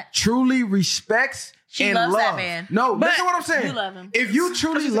do that. Truly respects She and loves love. that man. No, But listen to what I'm saying. you love him. If you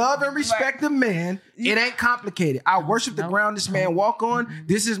truly love and respect the man, it ain't complicated. I worship the Nope. ground this man walk on.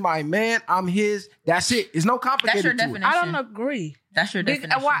 This is my man. I'm his. That's it. It's no complicated That's your to it. definition. I don't agree. That's your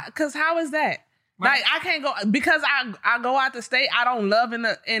definition. Why? Because how is that? Like I can't go because I go out the state. I don't love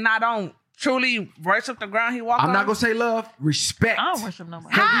and I don't truly worship the ground he walk on. I'm not gonna say love, respect. I don't worship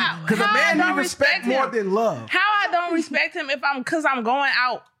nobody. How? Because a How man I don't needs respect more him? than love. How I don't respect him if I'm going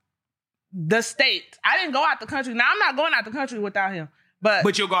out the state. I didn't go out the country. Now I'm not going out the country without him. But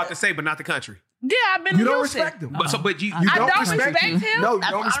But you'll go out to say, but not the country. yeah, I've been You to don't Houston. respect him. But you You I don't respect respect him. No, you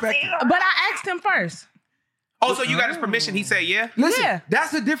That's don't what I'm respect saying. him. But I asked him first. Oh, so you got his permission? He said, yeah. Listen, Yeah.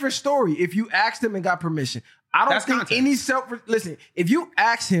 that's a different story. If you asked him and got permission, I don't That's think context. any listen. If you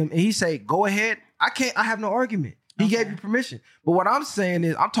ask him and he say go ahead, I have no argument. He gave you permission. But what I'm saying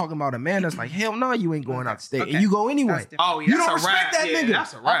is, I'm talking about a man that's like, hell no, you ain't going out the state, Okay. and you go anyway. That's different. Oh, yeah. You that's don't a respect wrap. that Yeah, nigga.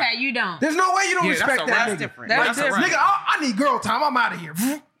 That's a wrap. Okay, you don't. There's no way you don't Yeah, that's respect a that wrap. nigga. That's different. That's Like, different. nigga, I need girl time. I'm out of here.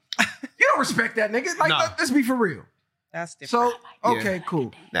 You don't respect that nigga. Like, No. let's be for real. That's different. So, okay,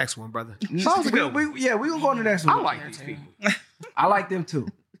 cool. Next one, brother. So, we gonna go on to the next one. I like these people. I like them too.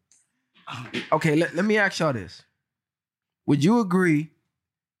 Okay, let me ask y'all this. Would you agree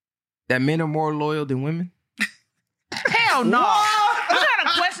that men are more loyal than women? Hell no. What kind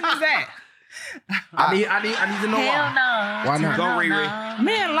of question is that? I need to know Hell why. no. Why not? Go, Hell Riri. no.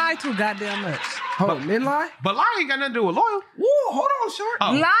 Men lie too goddamn much. Hold on, men lie? But lying ain't got nothing to do with loyal. Whoa, hold on, short.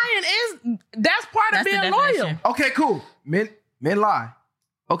 Oh. Lying that's part That's of the being loyal. definition. Okay, cool. Men lie.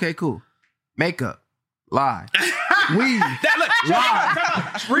 Okay, cool. Makeup, lie. Weed, That look, lie.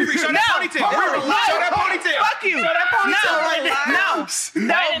 Riri, show that ponytail. Riri, show that ponytail. Fuck you. Show that ponytail No, right now.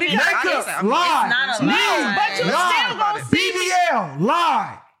 No, because Makeup, lie. Not a No, lie. but you Lie. still gonna see me. BBL,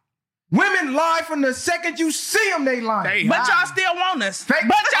 lie. Women lie from the second you see them, they lie. They But high. y'all still want us. Fake-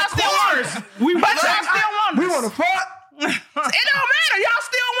 But y'all Of still want us. course. But y'all still want us. We want to fuck? It don't matter. Y'all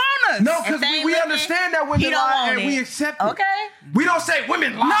still want us. No, If because they ain't we living, understand that he women don't lie want and we it. accept it. Okay. We don't say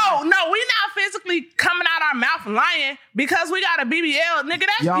women lie. No, we not physically coming out our mouth lying because we got a BBL. Nigga,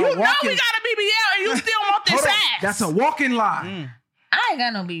 that's Y'all you know walking- we got a BBL and you still want this Hold on. ass. That's a walking lie. I ain't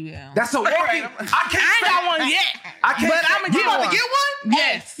got no BBL. That's a walking. I ain't got one yet. I can't. But I'ma you get about one. to get one?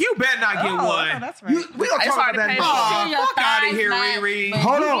 Yes. You better not get Oh, one. no, that's right. We gonna It's talk hard about to that. pay next. for. Oh, Your fuck outta thighs here, match, Riri. but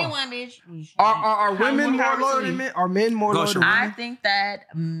Hold you on. get one, bitch. Are women more How loyal would than you- men? Are men more Go, loyal than Sheree. I women? think that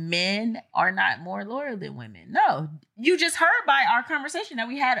men are not more loyal than women. No. You just heard by our conversation that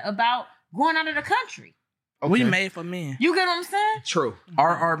we had about going out of the country. We Okay. made for men. You get what I'm saying? True.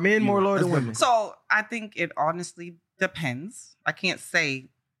 Are men more loyal than women? So I think it honestly depends. I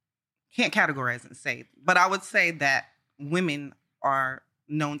can't categorize and say, but I would say that women are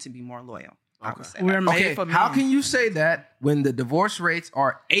known to be more loyal. I Okay. would say We're that. made Okay, for men. how can you say that when the divorce rates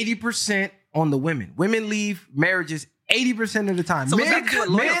are 80% on the women? Women leave marriages 80% of the time. So what's that to do with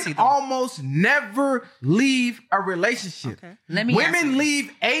loyalty, men though? almost never leave a relationship. Okay. Let me Women answer.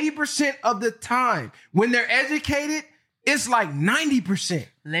 leave 80% of the time. When they're educated, it's like 90%.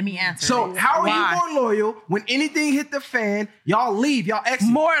 Let me answer. So this. how are Why? you more loyal when anything hit the fan? Y'all leave, y'all exit.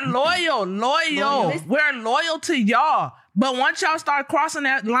 More loyal. We're loyal to y'all. But once y'all start crossing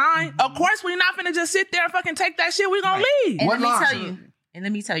that line, of course we're not finna just sit there and fucking take that shit. We gonna leave. And What let me line? tell you. And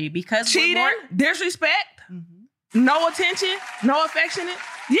let me tell you, because we're Cheating, more, disrespect, no attention, no affectionate.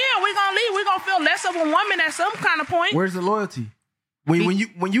 Yeah, we gonna leave. We gonna feel less of a woman at some kind of point. Where's the loyalty? When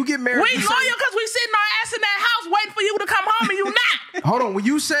you get married, We you loyal say- because we sitting our ass in that house waiting for you to come home and you not. Hold on. When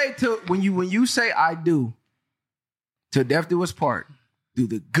you say I do, till death do us part, do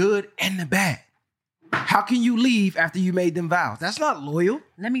the good and the bad. How can you leave after you made them vows? That's not loyal.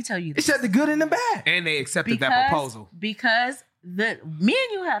 let me tell you It this. said the good and the bad. And they accepted that proposal. Because me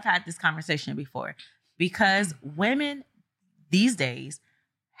and you have had this conversation before. Because women these days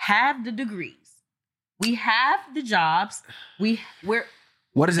have the degrees. We have the jobs. We're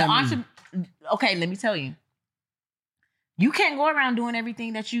What does that mean? Okay, let me tell you. You can't go around doing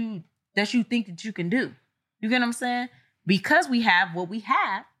everything that you think that you can do. You get what I'm saying? Because we have what we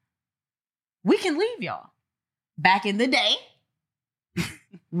have, we can leave y'all. Back in the day,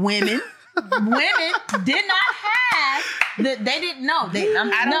 women did not have they didn't know.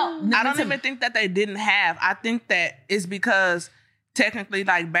 I don't even think that they didn't have. I think that it's because technically,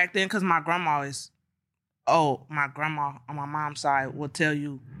 like back then, because my grandma on my mom's side will tell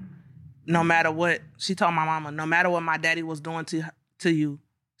you, no matter what, she told my mama, no matter what my daddy was doing to you,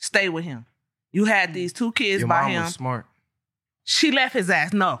 stay with him. You had these 2 kids Your by mom him. was smart. She left his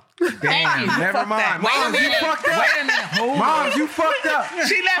ass. No. Damn, never Fuck mind. that. Moms, you fucked up. Wait a minute. Moms, you fucked up.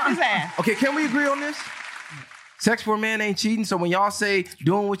 She left his ass. Okay, can we agree on this? Sex for a man ain't cheating. So when y'all say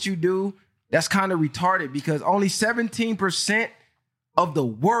doing what you do, that's kind of retarded because only 17% of the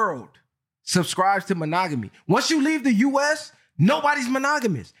world subscribes to monogamy. Once you leave the US, nobody's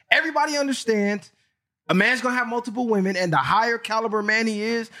monogamous. Everybody understands a man's gonna have multiple women, and the higher caliber man he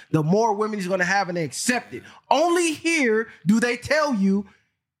is, the more women he's gonna have, and they accept it. Only here do they tell you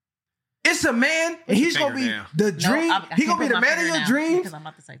it's a man, and he's gonna be the dream. He's gonna be the man of your dreams,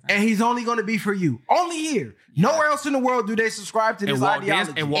 and he's only gonna be for you. Only here. Nowhere else in the world do they subscribe to this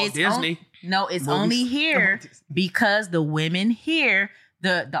ideology. And Walt Disney. It's only here because the women here,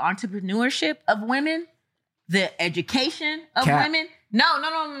 the entrepreneurship of women, the education of women.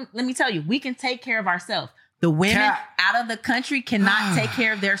 No. Let me tell you, we can take care of ourselves. The women out of the country cannot take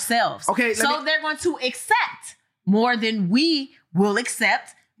care of themselves. Okay, so they're going to accept more than we will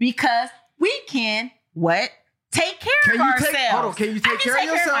accept because we can take care of ourselves. Can you take care of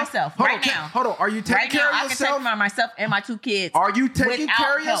yourself? Myself hold right on, now. Hold on. Are you taking care of yourself? I can take care of myself and my 2 kids. Are you taking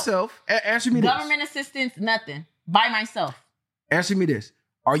care of help. yourself? Answer me this. Government assistance, nothing. By myself. Answer me this.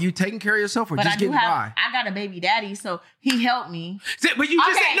 Are you taking care of yourself or just getting by? I got a baby daddy, so he helped me. But you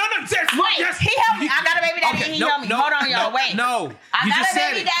just said, no. Wait, he helped me. I got a baby daddy and he helped me. Hold on, y'all. Wait. No. I got a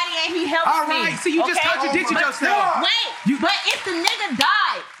baby daddy and he helped me. All right. So you just contradicted yourself. Wait, but if the nigga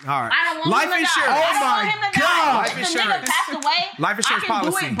died, all right. I don't want him to die. I don't want him to die. If the nigga passed away, life insurance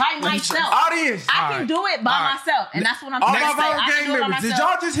policy. I can do it by myself. Audience. I can do it by myself. And that's what I'm all trying to say. All my gang members, did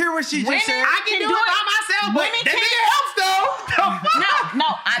y'all just hear what she just said? I can do it by myself, but that nigga helps though. No,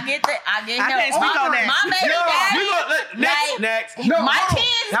 I get that. I can't speak on that. My baby daddy. Next. My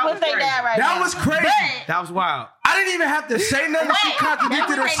kids with their dad right now. That was crazy. That was wild. I didn't even have to say nothing. She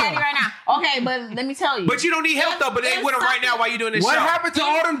contradicted herself. Right now. Okay, but let me tell you. But you don't need help though. But they with them right now while you doing this show. What happened to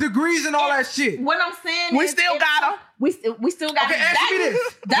all them degrees and all that shit? What I'm saying we is, still got them. We still got them. Okay, answer me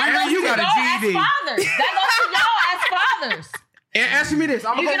this. That goes you to got a GED. y'all as fathers. That goes to y'all as fathers. And answer me this.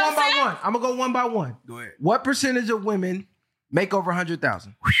 I'm gonna go one by one. I'm gonna go one by one. Go ahead. What percentage of women make over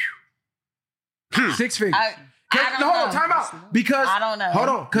 100,000? 6 figures. I don't know. Time out. Because I don't know. Hold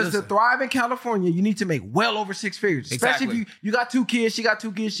on, because to thrive in California, you need to make well over 6 figures. Especially if you got 2 kids, she got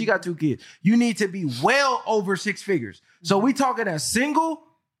 2 kids, she got 2 kids. You need to be well over 6 figures. So we talking as single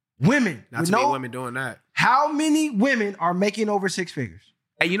women. Not too many women doing that. How many women are making over 6 figures?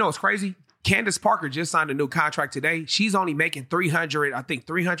 Hey, you know what's crazy? Candace Parker just signed a new contract today. She's only making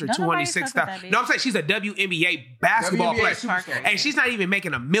 226,000. No, I'm saying she's a WNBA basketball player. And she's not even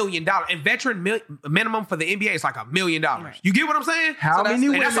making $1 million. And veteran minimum for the NBA is like $1 million. Right. You get what I'm saying? How many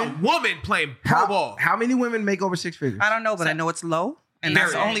women? That's a woman playing pro ball. How many women make over 6 figures? I don't know, but I know it's low. And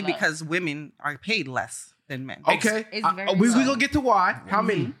that's only because women are paid less than men. Okay. We're going to get to why. How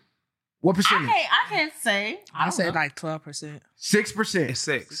many? What percentage? I can't say. I say like 12%. 6%. It's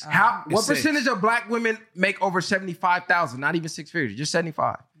 6. What percentage of black women make over 75,000? Not even 6 figures, just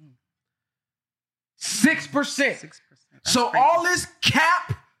 75. 6%. So crazy. all this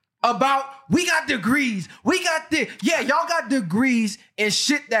cap about we got degrees, we got this. Yeah, y'all got degrees in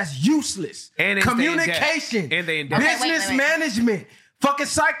shit that's useless. And communication, and they business management, fucking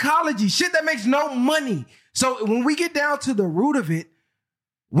psychology, shit that makes no money. So when we get down to the root of it,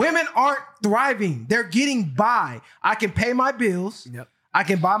 women aren't thriving. They're getting by. I can pay my bills. Yep. I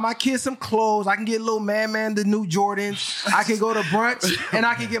can buy my kids some clothes. I can get little man the new Jordans. I can go to brunch and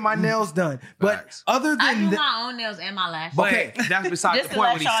I can get my nails done. But other than I do my own nails and my lashes. Okay, that's beside the point.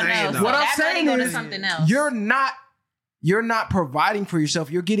 What he's saying, though. What I'm saying is, something else. you're not providing for yourself.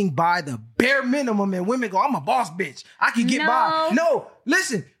 You're getting by the bare minimum. And women go, I'm a boss bitch. I can get by. No,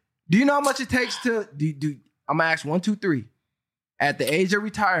 listen. Do you know how much it takes to do? I'm gonna ask 1, 2, 3. At the age of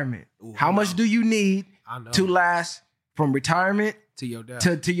retirement, how much do you need to last from retirement to your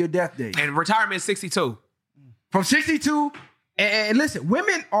death to your death date? And retirement is 62. From 62, and listen,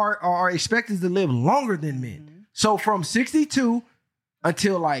 women are expected to live longer than men. So from 62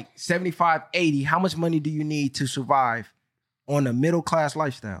 until like 75, 80, how much money do you need to survive on a middle class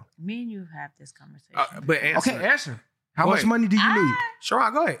lifestyle? Me and you have this conversation. But answer. Okay, answer. How Go much ahead. money do you need?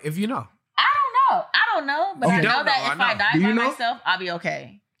 Sharon, go ahead if you know. I don't know, but Okay. I You know don't that know, if I I know. die Do by you know? myself, I'll be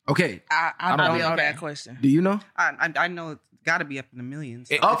okay. Okay, I I'll don't be know okay. that question. do you know? I know it's got to be up in the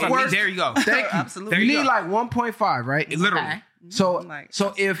millions. Upwards. There you go. Thank you. Absolutely. There You you need go. like 1.5, right? Literally. Okay. So, Like,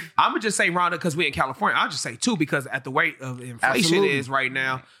 so if I'm gonna just say Rhonda because we're in California. I'll just say 2 because at the rate of inflation Absolutely. is right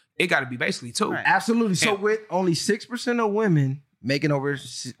now, it got to be basically 2. Right. absolutely, so And- with only 6% of women making over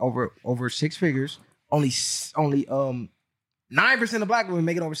 6 figures, only 9% of black women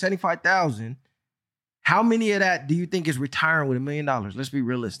making over 75,000. How many of that do you think is retiring with $1 million? Let's be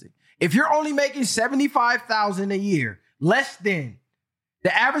realistic. If you're only making 75,000 a year, less than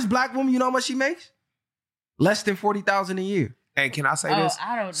the average black woman, you know how much she makes? Less than 40,000 a year. And can I say Oh, this?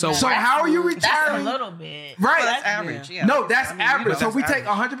 I don't So- know. So That's how are you That's retiring? a little bit. Right. well, that's average. Yeah. No, that's I mean, average. So that's we take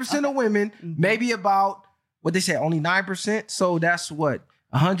average. 100% of women, maybe about what they say, only 9%. So that's what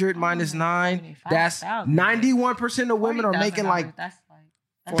 100 minus 9. That's 75,000. 91% of women are making like that's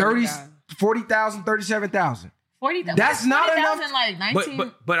like 30, 40,000, 37,000. 40,000. That's not 40,000 enough. like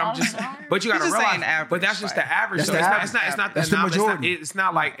 19. But I'm just but you got to He's just realize saying average, but that's just right? the average. That's So the it's not, average. it's not That's the majority. It's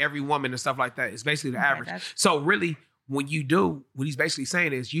not like every woman and stuff like that. It's basically the average. that's- So really when you do, what he's basically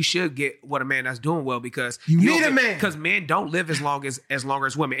saying is you should get what a man that's doing well because You need a man. because men don't live as long as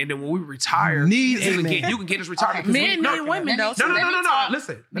women. And then when we retire, You need you a can man. get you can get his retirement. Okay. because Men we- need women though. No, no, Let no, me no, no. talk.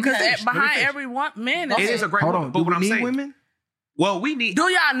 Listen, let me Because finish. Let me behind finish. every one man It is is a great Hold woman. on. But Do what we I'm need saying, women? well, we need. Do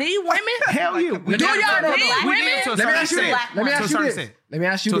y'all need women? Hell you. Do y'all need We women? need to a Let me certain ask you extent. this. Let me To a ask you certain this. extent. Let me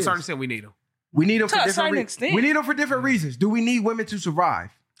ask you To a this. certain extent, we need them. We need them To for a different certain reasons. extent. We need them for different reasons. Do we need women to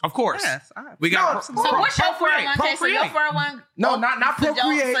survive? Of course. Yes. We got No, So what's your procreate, 401k? So your 401 No, not so your-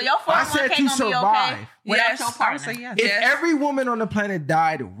 procreate. So your 401k I said to gonna be survive. okay without Yes, your I would partner. say yes. If Yes. every woman on the planet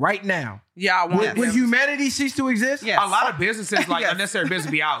died right now, Y'all want would humanity cease to exist? Yes. a lot of businesses like Yes. unnecessary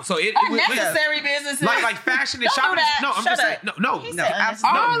business be out. So it Unnecessary businesses. like fashion and Don't do shopping. that. No, I'm Shut just saying. up. No, He no. said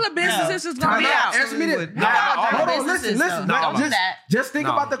absolutely. all the businesses is gonna Time be out. out. Answer me this. Absolutely. No, Hold on, businesses, listen. though. Don't do that. Just think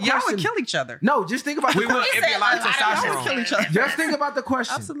No. about the Y'all question. would kill each other. No, just think about We the will. question. It'd be a lot of He said, Y'all testosterone. would kill each other. Just think about the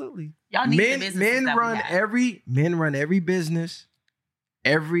question. Absolutely. Y'all need the Men businesses that we run have. every business,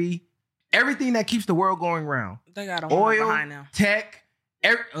 everything that keeps the world going round. They got a woman Oil, behind them. tech,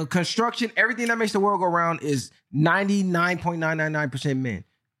 construction, everything that makes the world go round is 99.999% men.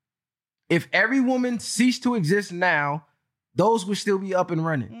 If every woman ceased to exist now, those would still be up and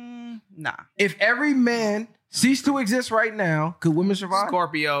running. Nah. If every man ceased to exist right now, could women survive?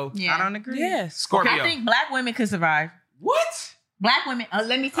 Scorpio. Yeah. I don't agree. Yes. Scorpio. I think black women could survive. What? Black women.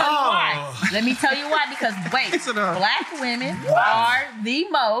 Let me tell you why. Let me tell you why. Because wait, It's enough. black women are the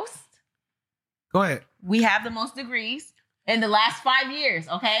most. Go ahead. We have the most degrees in the last 5 years.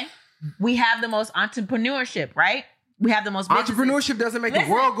 Okay, we have the most entrepreneurship. Right? We have the most businesses. Entrepreneurship doesn't make Listen,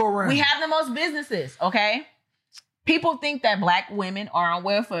 the world go round. We have the most businesses. Okay. People think that black women are on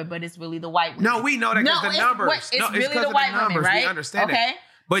welfare, but it's really the white women. No, we know that because the numbers. It's No, really 'cause the of white women, numbers. right? We understand okay. that.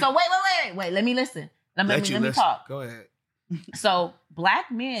 But So wait. Let me listen. Let me listen. talk. Go ahead. So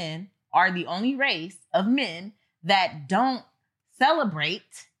black men are the only race of men that don't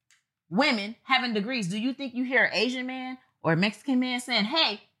celebrate women having degrees. Do you think you hear an Asian man or a Mexican man saying,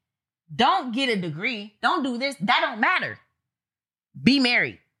 hey, don't get a degree, don't do this, that don't matter. Be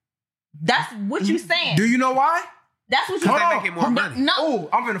married. That's what you saying. Do you know why? That's what you Because Hold they on. making more money. No. Oh,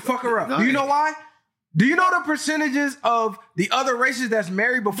 I'm gonna fuck her up. Go Do you ahead. know why? Do you know the percentages of the other races that's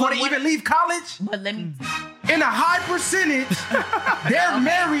married before But they what- even leave college? But let me In a high percentage, they're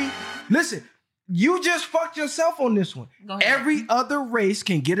married. Listen, you just fucked yourself on this one. Go ahead. Every other race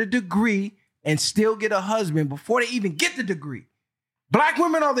can get a degree and still get a husband before they even get the degree. Black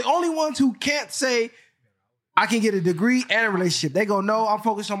women are the only ones who can't say, I can get a degree and a relationship. They go, no, I'm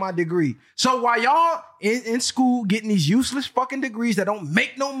focused on my degree. So while y'all in school getting these useless fucking degrees that don't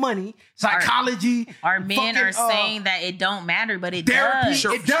make no money, psychology, our men are fucking, saying that it don't matter, but it therapy, does.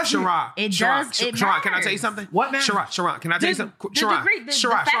 It doesn't. Sharon. It Sharon, does. It Sharon, can I tell you matters. something? What matters? Sharon, can I tell you The- something? the Sharon, degree, the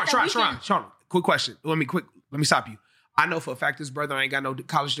Sharon, fact that we Sharon, can- Sharon. Quick question. Let me stop you. I know for a fact this brother ain't got no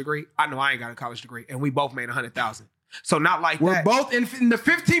college degree. I know I ain't got a college degree, and we both made 100,000. So not like We're that. both in the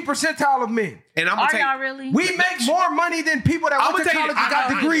 15th percentile of men. And I'm gonna Are tell y'all you, really? We make more money than people that I'm went gonna to tell you, college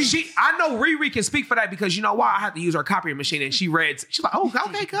and got degrees. I know Riri can speak for that because you know why? I had to use her copying machine, and she read. She's like, "Oh,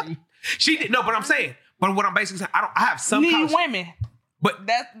 okay, good." She did no, but I'm saying, but what I'm basically saying, I have some Need college. women. But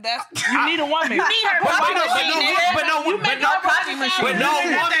That's you need a woman. You need her coffee machine.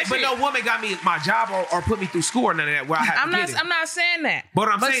 But no woman got me my job or put me through school or none of that. Where I had to get it. I'm not saying that. But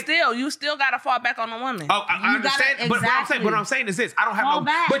I'm saying, still, you still got to fall back on the woman. Oh, I understand. gotta- But exactly. what I'm saying is this: I don't have Fall no.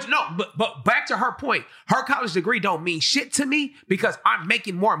 back. But back to her point, her college degree don't mean shit to me because I'm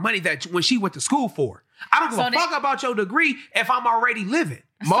making more money than when she went to school for. I don't give So a fuck about your degree if I'm already living.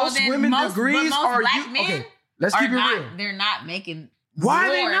 Most women degrees are black you. men Okay, let's keep it real. They're not making. Why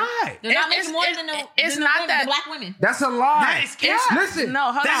are they more. not? They're not It's- making more it's- than the, it's than not the, women, that- the black women. That's a lie. That is cap. Listen, No,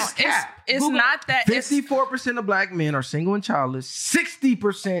 hold on. That's cap. It's Google not that. It's 54% of black men are single and childless.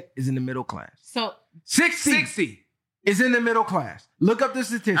 60% is in the middle class. So 60 is in the middle class. Look up the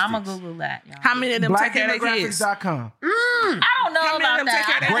statistics. I'm gonna Google that. Y'all. how many of them take care of their kids? Blackdemographics.com. I don't know How many of about them that. take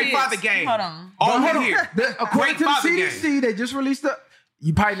care of their Great kids? father game. Hold on. All Hold in on. here. According to the father CDC, they just released the.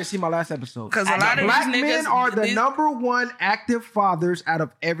 You probably didn't see my last episode. Because a lot of Black these men niggas are the these- number one active fathers out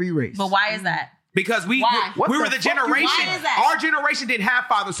of every race. But why is that? Because we Why? What were the the fuck you- generation. Why is that? Our generation didn't have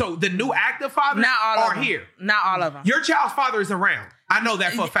fathers, so the new active fathers Not all are of them. here. Not all of them. Your child's father is around. I know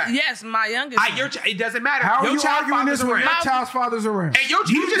that for a fact. Yes, my youngest. one. It doesn't matter. How are your you child's arguing father's this when around. your child's father's around? And you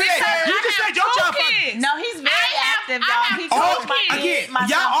just said your child's father. No, he's very active, I y'all. have He two coached my kids. kids, my Y'all,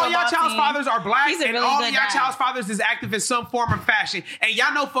 son's all y'all football child's team. fathers are black, He's a and really all good of y'all dad. child's fathers is active in some form or fashion. And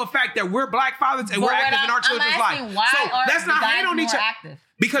y'all know for a fact that we're black fathers and But we're active what in our I'm children's asking, life. why So are let's the not guys hate on each more other. active?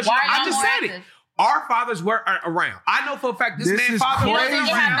 Because Why are I y'all just more said active? it. Our fathers were around. I know for a fact this This man's is father crazy. wasn't You don't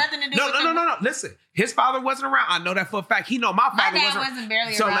think it around. had nothing to do No, with no, them? no. Listen, his father wasn't around. I know that for a fact. He know my father dad wasn't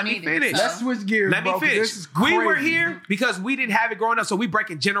barely so around let me either, finish. so- Let's switch gears, Let me bro, 'cause finish. This is We were crazy. here because we didn't have it growing up, so we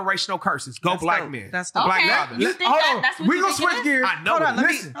breaking generational curses. Go That's black dope. men. That's the dope. black Okay. father. You think Hold that- on. that's what We're you going to think it switch is? gears. I know Hold it on. is.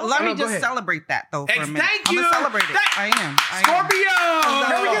 Listen. Let me Go just ahead. celebrate that though for a minute. Thank I'm you. gonna celebrate it. Thank- I am. Scorpio.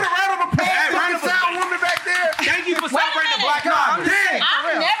 Can we get a round of applause Hey, for round the of sound applause. woman back there? Thank you for Wait a celebrating the minute. black No, I'm father. dead.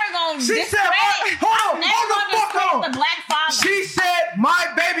 I'm never gonna She said, discredit. hold on, I'm never hold the gonna fuck discredit on. the black father. She said, my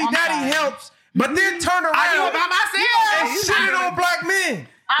baby I'm daddy sorry. helps, but then turned around I do it by myself. and shitted on black men.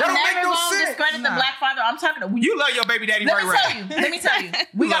 That I'm don't make never no gonna sense. discredit the Nah. black father. I'm talking to You love your baby daddy Let Ray me Ray. tell you. Let me tell you.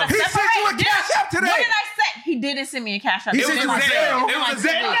 We Love gotta him. He separate. sent you a cash app today. What did I say? He didn't send me a cash app. He It sent was you a a Zelle. Zelle. It was a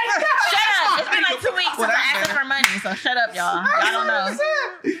Shut Zelle. up. It's been like 2 weeks Well, since I that's asked fair. her for money, so shut up, y'all. Y'all don't know.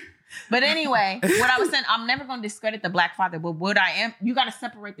 But anyway, what I was saying, I'm never going to discredit the black father, but what I am, you got to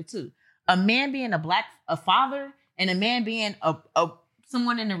separate the two. A man being a father and a man being a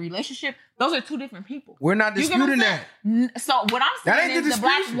someone in a relationship, those are two different people. We're not You get what I'm disputing that. saying? So what I'm That saying ain't the is the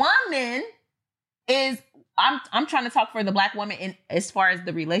black disputation. woman is I'm trying to talk for the black woman in as far as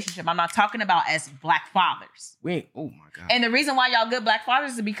the relationship. I'm not talking about as black fathers. We ain't, oh my God. And the reason why y'all good black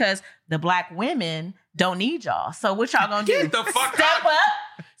fathers is because the black women don't need y'all. So what y'all gonna do? Get the fuck Step out. up.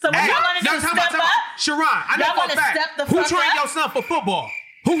 So what Hey, y'all gonna no, do? time Step out, time out. up. Sharon, I know Y'all for a wanna fact. step the Who fuck trained up? your son for football?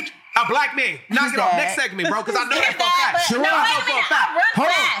 Who? A black man. Knock His it off. dad. Next segment, bro, because I know His that for a dad, fact. but no, Sharon, wait a minute. I run Hold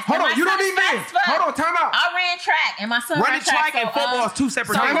on, fast. hold and on. my You son don't is need fast men. as fuck. Hold on, time out. I ran track, and my son Running ran track and so, football is two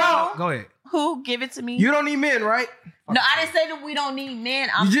separate so things. who- Go ahead. Who give it to me? You don't need men, right? No, I didn't say that we don't need men.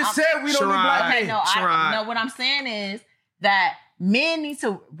 You just said we don't need Sharon. black Okay, men. no, Sharon. no. What I'm saying is that men need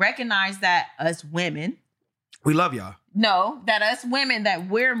to recognize that us women, We love y'all. no, that us women, that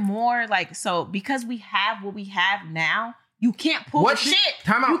we're more like, so because we have what we have now, you can't pull What the do- shit.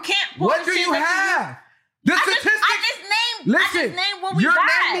 Time out. You can't pull What the do shit you that have? The I statistics. just Listen, named what we you're got.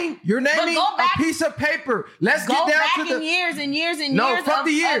 naming But go a back- piece of paper. Let's Go get down back to in the years and years and No, years, fuck of,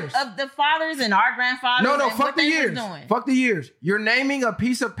 the years. Of the fathers and our grandfathers. No, and fuck what the they was years. doing. Fuck the years. You're naming a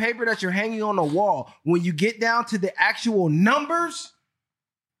piece of paper that you're hanging on the wall. When you get down to the actual numbers,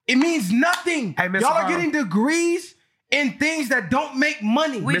 it means nothing. Hey, Mr. Y'all are Brown. getting degrees in things that don't make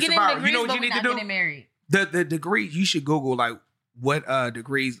money. We Mr. getting Bauer, degrees, you know what but you we're need to not do? getting married. The degree, you should Google like what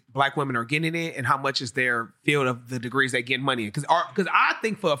degrees black women are getting in and how much is their field of the degrees they get money in. Because I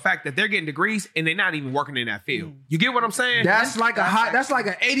think for a fact that they're getting degrees and they're not even working in that field. You get what I'm saying? That's like a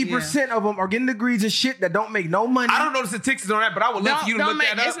 80% of them are getting degrees and shit that don't make no money. I don't know the statistics on that, but I would love for you to look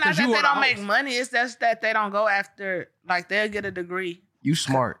that up. It's not 'cause that you they are the don't make host. money. It's just that they don't go after, like, they'll get a degree. You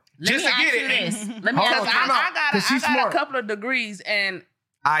smart. Let Just me to ask get you it. this. Let me Hold ask on, you time this. out. I 'Cause she's got smart. a couple of degrees, and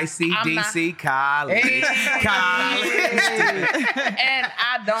ICDC college. and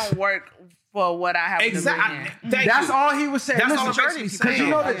I don't work for what I have a degree Exactly. in. That's all he was saying. That's all Listen, I'm basically because you saying.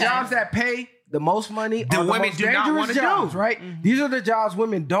 know the Okay. jobs that pay the most money The are the women most do not dangerous wanna do. jobs, right? These are the jobs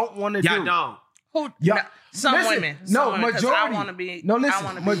women don't want to Y'all do. don't. Who? Y'all- no, some listen, women. No, Some women, 'cause majority. I want to be. No, I listen,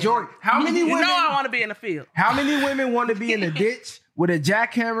 wanna be majority. How many You women? know I want to be in the field. How many women want to be in the ditch with a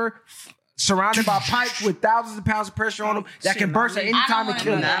jackhammer, surrounded by pipes with thousands of pounds of pressure on them that can burst at any time and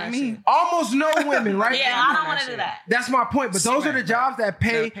kill that. them. Not me. Almost no women, right? Yeah, I don't want to do that. That's my point. But those are the jobs that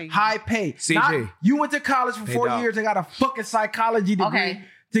pay high pay. CJ. Not, you went to college for 4 years and got a fucking psychology degree Okay.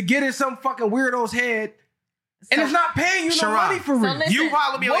 to get in some fucking weirdo's head, and So- it's not paying you no Sharon, money for So real. listen, You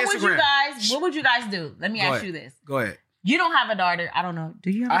follow me on what would you Instagram. guys? What would you guys do? Let me Go ask ahead. you this: Go ahead. You don't have a daughter. I don't know.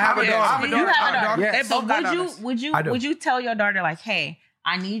 Do you have? I have a Yeah, daughter. I have a You daughter. have I a have a daughter. Yes. They both got So daughters. I do. would you tell your daughter like, hey,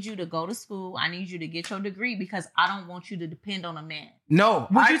 I need you to go to school. I need you to get your degree because I don't want you to depend on a man. No,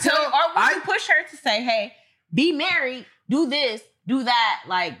 Would I you tell, or would I- you push her to say, hey, be married, do this, do that,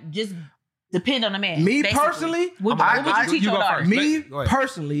 like just depend on a man? Me basically? personally, what I- would you I- teach you your go daughter? first. Me Go ahead.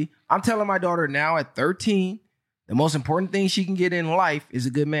 personally, I'm telling my daughter now at 13, the most important thing she can get in life is a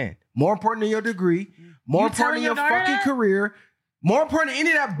good man. More important than your degree, more You important telling than your your daughter fucking that? career, more important than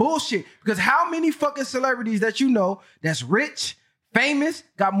any of that bullshit. Because how many fucking celebrities that you know that's rich, famous,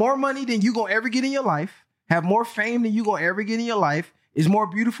 got more money than you gonna ever get in your life, have more fame than you gonna ever get in your life, is more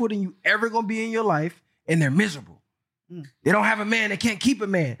beautiful than you ever gonna be in your life, and they're miserable. They don't have a man. They can't keep a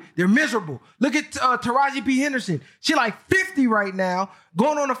man. They're miserable. Look at Taraji P. Henderson. She like 50 right now,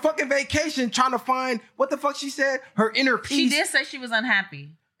 going on a fucking vacation, trying to find, what the fuck she said? Her inner She peace. did say she was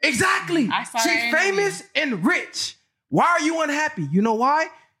unhappy. Exactly. I saw She's that interview. famous and rich. Why are you unhappy? You know why?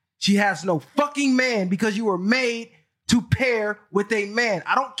 She has no fucking man because you were made to pair with a man.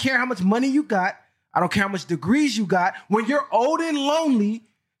 I don't care how much money you got. I don't care how much degrees you got. When you're old and lonely,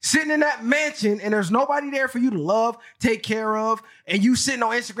 sitting in that mansion and there's nobody there for you to love, take care of, and you sitting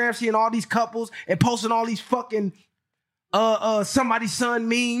on Instagram seeing all these couples and posting all these fucking somebody's son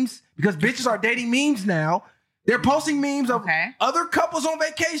memes, because bitches are dating memes now. They're posting memes of Okay. other couples on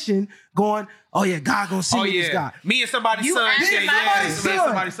vacation going, oh yeah, God gonna send Oh me this yeah, guy. me and somebody's You son. and Yeah, somebody's son.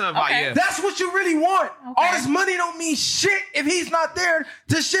 somebody's son. Right, Okay. yeah. That's what you really want. Okay. All this money don't mean shit if he's not there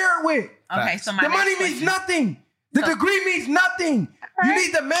to share it with. Okay, Facts. so my The next money question. means nothing. The So- degree means nothing. You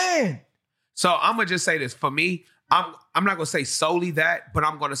need the man. So I'm gonna just say this. For me, I'm not gonna say solely that, but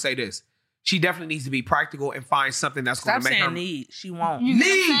I'm gonna say this. She definitely needs to be practical and find something that's Stop gonna make saying her. need. She won't. You get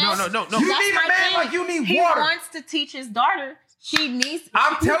what I'm Need. saying? No. You That's need a my man thing. like you need he water. wants to teach his daughter. She needs.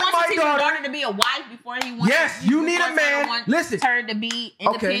 I'm he telling wants my to teach his daughter- daughter to be a wife before he wants. Yes, to, you need a before man. someone wants Listen. her to be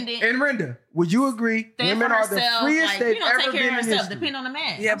Okay, independent. and Renda, would you agree? stand Women for are the herself, freest like, they've you know, ever take care been of in herself. history. Depend on the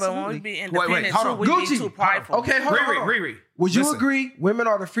man. Yeah, but when Absolutely. we be Wait, independent hold too, on. we be Gucci. too prideful. Okay, hold on. Riri. Would you Listen. agree? Women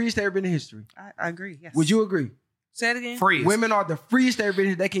are the freest they've ever been in history. I agree. Yes. Would you agree? Say it again. Freeze. Women are the freest they've ever been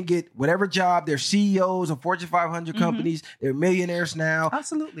in. They can get whatever job. They're CEOs of Fortune 500 companies. They're millionaires now.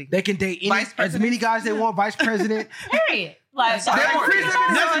 Absolutely. They can date any, Vice as president? many guys they want. Vice president. Period. Like They're that's the what freest it they've is. ever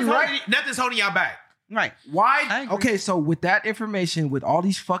been in history, right? Nothing's holding y'all back. Right. I Why? agree. Okay, so with that information, with all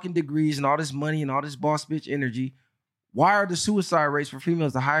these fucking degrees and all this money and all this boss bitch energy, why are the suicide rates for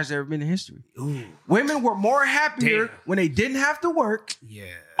females the highest they've ever been in history? Ooh. Women were more happier Damn. when they didn't have to work. Yeah.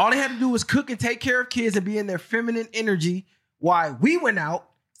 All they had to do was cook and take care of kids and be in their feminine energy. Why we went out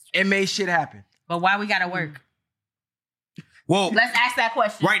and made shit happen. But why we gotta work? Well, Let's ask that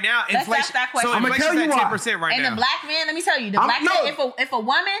question. right now, Let's inflation. ask that question. So I'ma inflation's tell you at why. 10% right And now. the black man, let me tell you, the I'm- black no. man,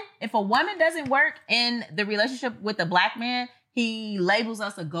 if a woman doesn't work in the relationship with the black man, he labels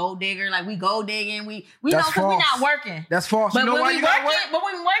us a gold digger. Like we gold digging. We know That's because we're not false. working. That's false. But You know when why we you gotta working, work? but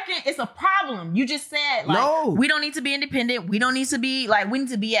when we working, it's a problem. You just said like No. we don't need to be independent. We don't need to be like we need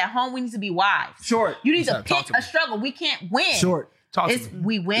to be at home. We need to be wives. Short. You need to Talk pick to me. a struggle. We can't win. Short. Talk to It's me.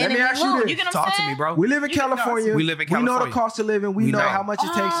 we win Let and me we ask you lose. this. You get what I'm Talk to saying? me, bro. We live in You can- California. We live in We know California. the cost of living. We We know know. how much it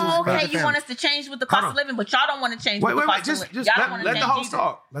takes to Oh, raise a okay, you family. want us to change with the cost Hold of living, but y'all don't want to change Wait, with the wait. cost Just of living. Y'all don't want to let the change host either.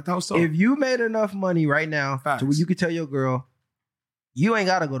 talk. Let the host talk. If you made enough money right now Facts. to where you could tell your girl, you ain't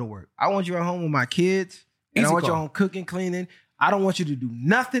gotta go to work. I want you at home with my kids, and I Easy want you call. at home cooking, cleaning. I don't want you to do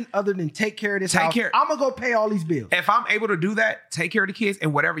nothing other than take care of this Take house. care. I'm gonna go pay all these bills. If I'm able to do that, take care of the kids,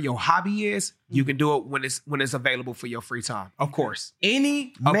 and whatever your hobby is, you can do it when it's available for your free time. Of course.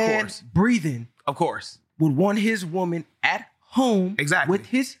 Any Of man course. breathing Of course. would want his woman at home Exactly. with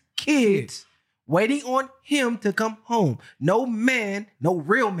his kids, waiting on him to come home. No man, no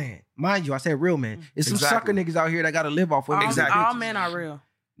real man. Mind you, I said real man. It's some Exactly. sucker niggas out here that gotta live off women. Exactly. All men are real.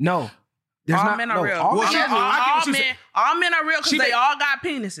 No. There's All not, men are no, real. all Well, men she- are real. I get what you men, said. all men are real because She they made- all got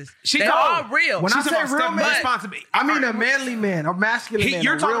penises. She They told- all real. When I She's say talking about real stepping man, responsibility. I mean a manly man, a masculine man,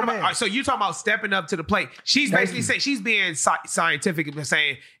 You're a talking real about. man. all right, so you're talking about stepping up to the plate. She's Thank basically you. saying she's being scientific and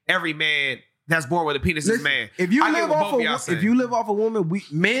saying every man that's born with a penis is Listen, man. if you I get live what off both y'all a saying. if you live off a woman,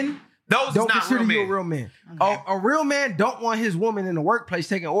 men those don't is not consider real you men. a real man. A real man don't want his woman in the workplace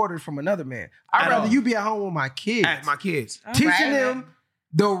taking orders from another man. I'd At rather all. you be at home with my kids, At my kids. teaching Right. them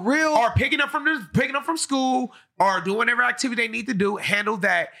The real or picking up from school or doing whatever activity they need to do, handle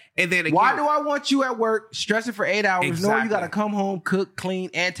that. And then again, why do I want you at work stressing for 8 hours, knowing you Exactly. got to come home, cook, clean,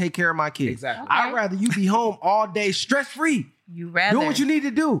 and take care of my kids? Exactly. Okay. I'd rather you be home all day stress-free, You rather doing what you need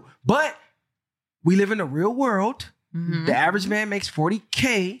to do. But we live in the real world. Mhm. The average man makes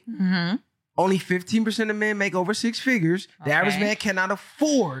 40K. Mhm. Only 15% of men make over 6 figures. The average Okay. man cannot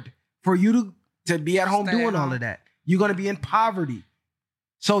afford for you to be at home Stay doing at all home. of that. You're going to be in poverty.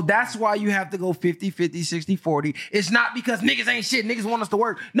 So that's why you have to go 50, 60, 40. It's not because niggas ain't shit. Niggas want us to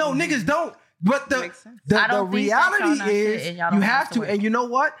work. No, niggas don't. But the Makes sense. the I don't think that y'all reality not shit is and y'all you don't have want us to to. work. And you know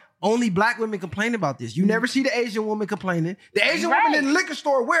what? Only black women complain about this. You never see the Asian woman complaining. The Asian woman right. in the liquor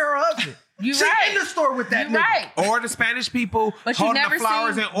store with her husband. You She right. in the store with that You nigga. right. or the Spanish people But you holding the never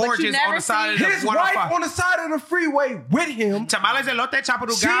flowers seen- and but you oranges on never the side of seen- the His wife 105. on the side of the freeway with him. Tamales elote,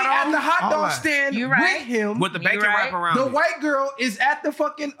 chaparugado. She at the hot all dog that. stand You right. with him. With the You bacon right. wrap around The it. white girl is at the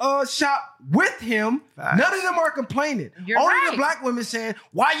fucking shop with him. Facts. None of them are complaining. You're Only right. the black women saying,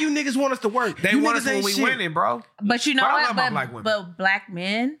 "Why you niggas want us to work? They you want niggas us when ain't we shit." winning, bro. But you know But I what? love my black women. But black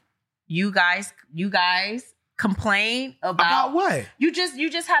men, you guys complain About what? You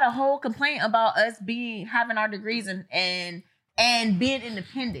just had a whole complaint about us having our degrees and being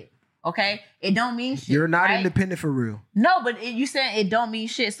independent. Okay, it don't mean shit. You're not right? independent for real. No, but you said it don't mean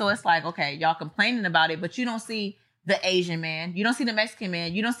shit. So it's like, okay, y'all complaining about it, but you don't see the Asian man, you don't see the Mexican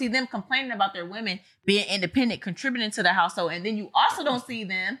man, you don't see them complaining about their women being independent, contributing to the household, and then you also don't see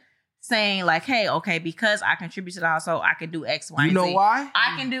them saying like, hey, okay, because I contribute to the household, I can do X, Y, You and know Z. why?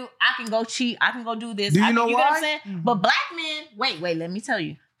 I can go cheat. I can go do this. Do you I can, know you get what why? I'm saying? But black men, wait, let me tell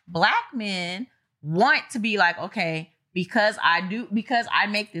you. Black men want to be like, okay, because I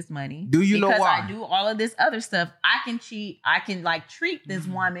make this money. Do you know because why? I do all of this other stuff. I can cheat. I can like treat this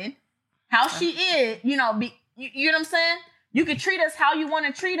woman how she is. You know, you know what I'm saying? You can treat us how you want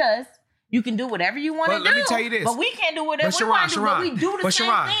to treat us. You can do whatever you want to do. But let me tell you this. But we can't do whatever But we want to do. But Sharon, we do the but same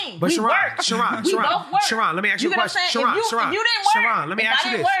Sharon, thing. but we Sharon, work. Sharon, we Sharon, both work. Sharon, let me ask you a get what I'm question. saying? Sharon, if you Sharon, didn't work, Sharon, let me if ask I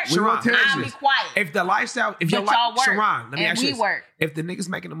you didn't this. work, We gonna tell you I'll be this. quiet. If the lifestyle, if But your y'all work, Sharon, let me and ask you we this. work. If the nigga's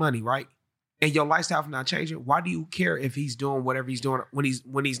making the money, right, and your lifestyle not changing, why do you care if he's doing whatever he's doing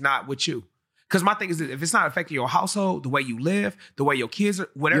when he's not with you? Because my thing is that if it's not affecting your household, the way you live, the way your kids are,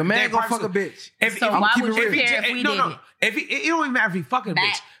 whatever. Your man their gonna fuck a privacy- bitch. If, So if- why keep would it you real. care if we no, did no. it? If it don't even matter if he fucking a Back.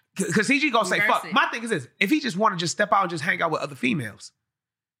 bitch. Because he's gonna say Reverse fuck. it. My thing is this: if he just want to just step out and just hang out with other females,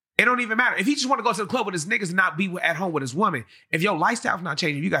 it don't even matter. If he just want to go to the club with his niggas and not be at home with his woman, if your lifestyle's not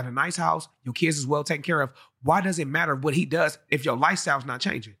changing, you got a nice house, your kids is well taken care of. Why does it matter what he does if your lifestyle's not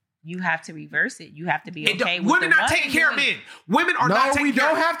changing? You have to reverse it. You have to be It okay don't- with women the not woman taking care of doing men. Women are No, not taking we care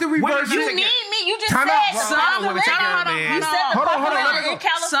don't of have to Women reverse are it. You taking need care- me. You just Time said out, bro. some Hold on, women. take care of Hold on, man. You said the Hold on, fuck hold on, women hold on. in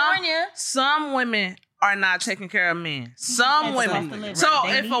California. Some women are not taking care of men. Some That's women. self-delivery. So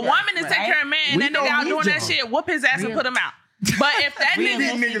They if need a us, woman is taking right? care of men, We and that don't nigga out need doing that y'all. shit, whoop his ass and Really? put him out. But if that We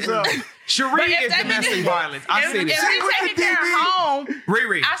nigga, need niggas up. Cherie if is that domestic nigga- violence. I if see this. he taking care of home,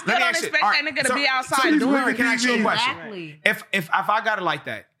 Riri, I still let me don't ask you- expect all that right, nigga to be outside he's doing really it. Can I ask you a question? Exactly. If I got it like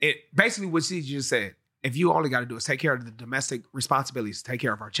that, it basically what she just said. If you only got to do is take care of the domestic responsibilities, take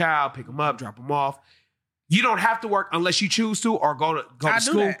care of our child, pick them up, drop them off. You don't have to work unless you choose to or go I to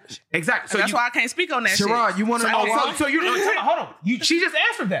do school. that. Exactly. So That's you, why I can't speak on that Sharon, shit. you want to so, know why? so you're hold on. She just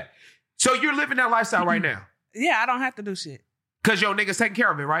answered that. So you're living that lifestyle right now Yeah, I don't have to do shit. because your nigga's taking care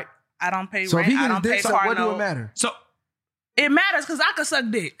of it, right? I don't pay So if rent. he I gets don't pay dick, so car what do it note. matter? So It matters because I can suck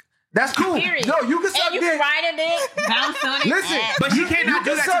dick. That's cool. Period. No, you can suck And you dick. can ride it, bounce on it. Listen, and- but she You cannot do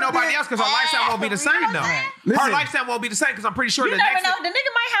can that to suck nobody dick. else because her lifestyle won't be the same though. Her Listen. lifestyle won't be the same because I'm pretty sure you the never next. know. The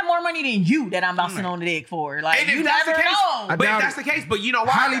nigga might have more money than you that I'm bouncing on the dick for. Like And if you that's never the case, know. but doubt if that's it. the case, but you know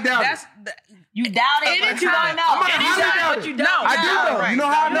why? Highly doubt That's it. You doubt it, It but is you not. don't know. I'm gonna It is highly not, doubt but it. you don't. I do No, though. right. You know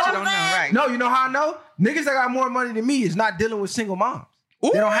how I But you don't know? know, right. No, you know how I know? Niggas that got more money than me is not dealing with single moms. They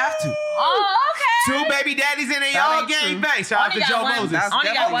don't have to. Oh, okay. Two baby daddies in a That y'all ain't game true. bang. Shout out Only to got Joe one. Moses. That's Only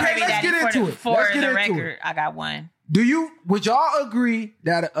got one Okay, baby let's daddy get for into the, it. for Let's get the into record. I got one. Would y'all agree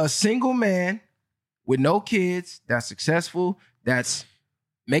that a single man with no kids that's successful, that's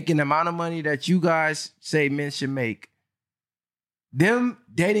making the amount of money that you guys say men should make, them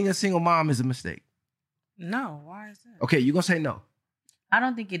dating a single mom is a mistake? No, why is that? Okay, you're gonna say no. I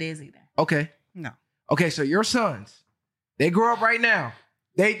don't think it is either. Okay. No. Okay, so your sons, they grow up right now.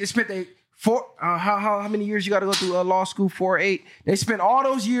 They spent how many years you got to go through law school? 4 or 8. They spent all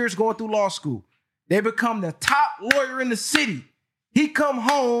those years going through law school. They become the top lawyer in the city. He come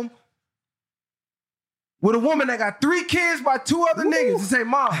home with a woman that got 3 kids by 2 other niggas and say,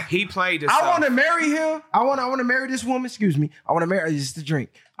 "Mom, He played this. I want to marry him. I want to marry this woman. Excuse me. I want to marry. It's just a drink.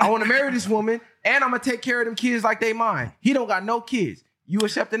 I want to marry this woman, and I'm gonna take care of them kids like they mine. He don't got no kids. You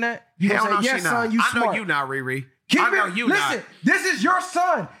accepting that? You Hell gonna no, say, she yes, not. son, you I smart. know you not, Riri. Keep I know it. you Listen, not. this is your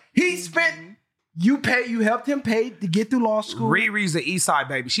son. He spent. You helped him pay to get through law school. Riri's the East Side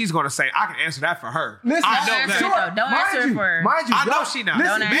baby. She's gonna say, I can answer that for her. Listen, I Don't know answer that. it, though. Don't mind answer it you, for her. Mind you, I know y'all- she not.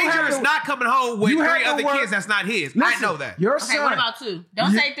 listen, you Major have is to- not coming home with you have 3 to other work- kids that's not his. I listen, know that. Your Okay, son. what about 2?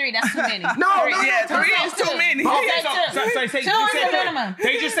 Don't say 3. That's too many. No, Three. no, Yeah, no, 3 no. is too many. Okay, Okay, two. so Two is the minimum.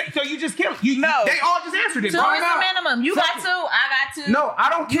 They just say, so you just killed you. No. They all just answered it. 2 bro. is the minimum. You got 2. I got 2. No, I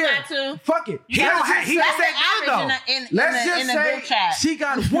don't You care. got 2. Fuck it. He don't have- he That's just the said none, average though. in Let's just the say group chat. she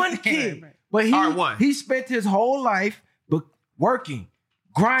got one kid, but All right, one. he spent his whole life working,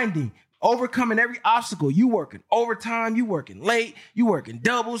 grinding, overcoming every obstacle. You working overtime, you working late, you working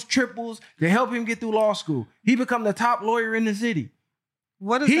doubles, triples to help him get through law school. He become the top lawyer in the city.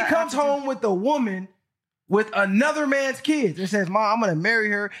 What does He that comes have to do- home with a woman with another man's kids and says, Mom, I'm going to marry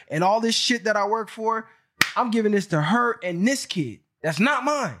her and all this shit that I work for, I'm giving this to her and this kid. That's not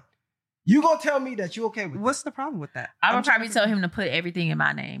mine. You going to tell me that you okay with What's the problem with that? I would I'm probably trying to- tell him to put everything in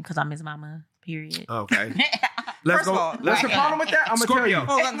my name because I'm his mama. Period. Okay. First of all, What's the problem with that? I'm going to tell Scorpio. you.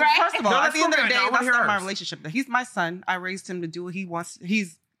 Well, Right. first of all, No, at the end of the Scorpio, day, I wanna that's hear not my hers. relationship. He's my son. I raised him to do what he wants.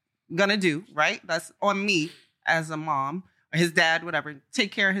 He's gonna do, right? That's on me as a mom or his dad, whatever.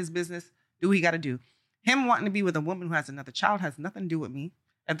 Take care of his business. Do what he got to do. Him wanting to be with a woman who has another child has nothing to do with me.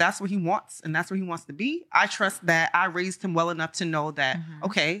 If that's what he wants and that's where he wants to be, I trust that I raised him well enough to know that,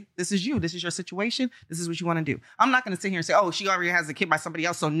 okay, this is you. This is your situation. This is what you want to do. I'm not going to sit here and say, oh, she already has a kid by somebody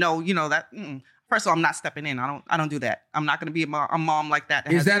else. So no, you know that. First of all, I'm not stepping in. I don't do that. I'm not going to be a mom like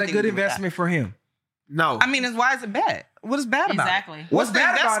that. Is that a good investment for him? No. I mean, why is it bad? What is bad about Exactly. it? What's the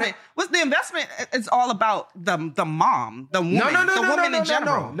bad about investment? What's the investment? It's all about the mom, the woman, the woman in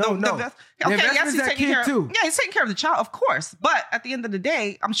general. no. Okay, The yes, investment's he's that taking kid care. too. Yeah, he's taking care of the child, of course. But at the end of the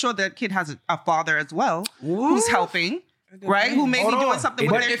day, I'm sure that kid has a father as well who's helping, right? Who may be Hold doing on. something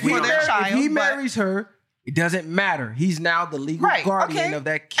But with if their child. if he but- marries her, it doesn't matter. He's now the legal right, guardian okay. of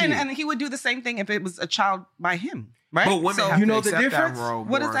that kid. and he would do the same thing if it was a child by him, right? But women So have You to know the accept difference? That role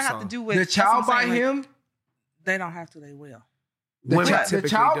what does more, that have so. to do with the that's what child I'm by saying, like, him, They don't have to. They will. Women the typically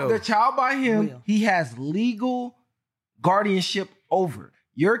do. the child by him, Will. he has legal guardianship over.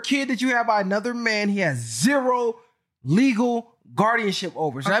 Your kid that you have by another man, he has zero legal guardianship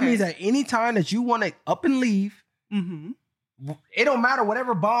over. So that Okay. means that any time that you want to up and leave, Mhm. it don't matter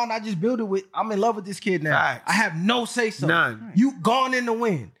whatever bond I just built it with. I'm in love with this kid now. Facts. I have no say so. None. You gone in the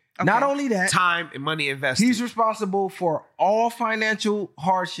wind. Okay. Not only that, Time and money invested. he's responsible for all financial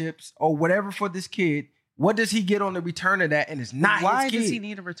hardships or whatever for this kid. What does he get on the return of that? And it's not Why his kid. does he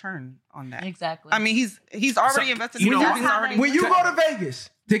need a return on that? Exactly. I mean, he's already So, invested. you know He's what? already When you go to Vegas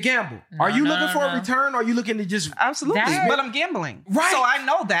to gamble, are you No, looking no, for a no. return or are you looking to just absolutely, That- but I'm gambling, Right. So I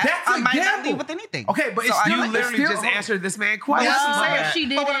know that That's I a might not gamble. leave with anything. Okay, but So it's I still- know You that. literally still- just answered this man But question. that's what I'm No, saying.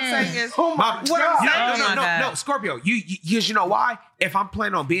 she But what I'm didn't. saying is, Oh my what I'm God. saying is, No, Scorpio. You know why? If I'm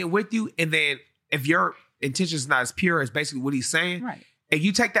planning on being with you, and then if your intention is not as pure as basically what he's saying, right? and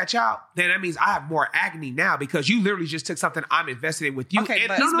you take that child, then that means I have more agony now because you literally just took something I'm invested in with you. Okay, And-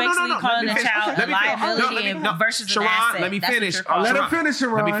 but- no, He's no, no, no, basically no. Let calling me the finish. child Let a me finish. liability versus an Sharon, asset. let me That's what finish. you're calling Let it. him finish,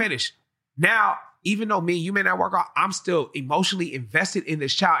 Sharon. Let me finish. Now, even though me and you may not work out, I'm still emotionally invested in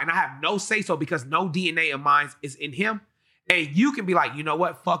this child, and I have no say so because no DNA of mine is in him. And you can be like, you know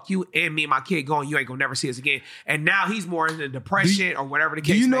what? Fuck you and me and my kid going. You ain't gonna never see us again. And now he's more into depression or whatever the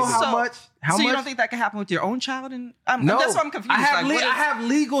Do case you know may be. how So- much? How so much? you don't think that can happen with your own child? And No, that's why I'm confused. I have, Like, what I is- have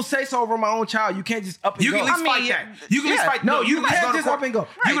legal say so over my own child. You can't just up and You go. can at least I mean, fight yeah, that. You can at least yeah. fight. No, No, you can can't go to just court. up and go. Right,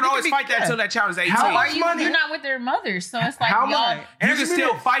 You you can can always be- fight that yeah. until that child is 18. How Or much money? you're not with their mother, so it's like How y'all. much? You can Answer me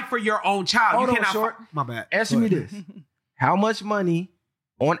still this. fight for your own child. Hold You on, cannot. short. My bad. Answer me this. How much money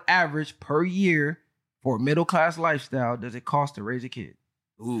on average per year for a middle class lifestyle does it cost to raise a kid?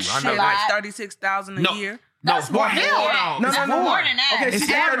 Ooh, I Shit, know like that. 36,000 a No. year. No, That's it's more more than than that. that. No, That's no, no. more than that. Okay, It's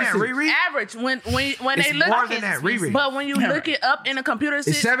she more said than that, 36. Riri. Average when It's they look, more than that, Riri. but when you look it up in a computer, It's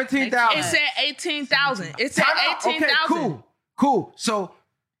system, 17,000. it said 18,000. It said Time out. 18,000. Okay, cool. So,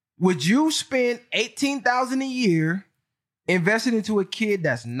 would you spend 18,000 a year invested into a kid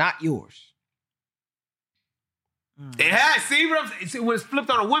that's not yours? It has. See what I'm saying? When it's flipped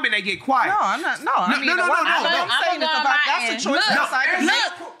on a woman, they get quiet. No, I'm not. No, I mean, no, what no, I'm no. saying is I'm if gonna that's a go choice. on That's my I can end.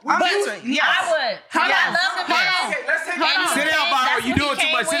 make. Look, I'm answering. Yes. I would. Hold I on. love the man. Okay, let's take And it. Sit down, Byron. that's You what doing he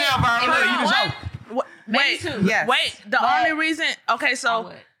too much. came Sit down, with. Byron. And Look, you you know just what? Wait, Maybe two. Yes. wait. The But- only reason, okay, I so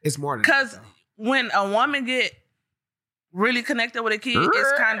would. It's more than because that, when a woman get really connected with a kid,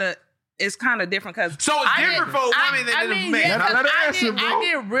 it's kind of different. Because So it's different for a woman than a man. Yeah, Let her 'cause answer, bro. I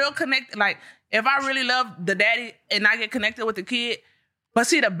get real connected. Like if I really love the daddy and I get connected with the kid, But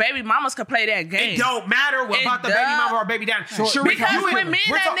see, the baby mamas could play that game. It don't matter about the baby mama or baby daddy. Because when me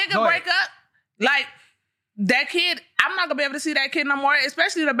and that nigga break up, like that kid, I'm not gonna be able to see that kid no more.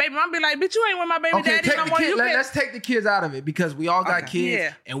 Especially the baby mama be like, "Bitch, you ain't with my baby daddy no more." Let's take the kids out of it because we all got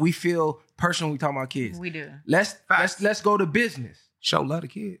kids and we feel personal when we talk about kids. We do. Let's go to business. Show love to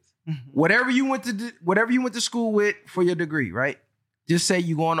kids. Whatever you went to school with for your degree, right? Just say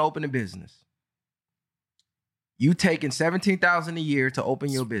you going to open a business. You taking $17,000 a year to open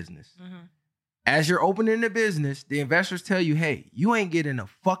your business. As you're opening the business, the investors tell you, "Hey, you ain't getting a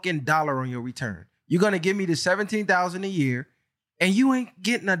fucking dollar on your return. You're gonna give me the $17,000 a year, and you ain't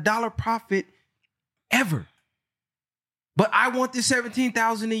getting a dollar profit ever. But I want this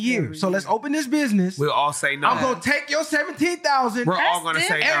 $17,000 a year. So let's open this business. We'll all say no. I'm gonna take your $17,000. We're all gonna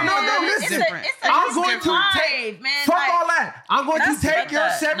say no. No, listen. I'm going to take fuck all that. I'm going to take your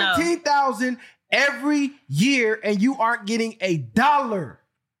 $17,000 every year, and you aren't getting a dollar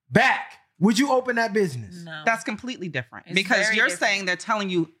back. Would you open that business? No. That's completely different because you're saying they're telling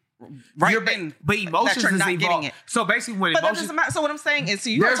you but emotions you're is not getting it. So basically, when that doesn't matter. So what I'm saying is,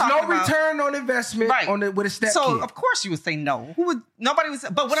 there's no return on investment with a step So kid. of course you would say no. Nobody would say,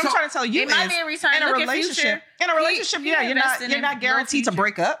 but what I'm trying to tell you is, in a relationship, you're not guaranteed to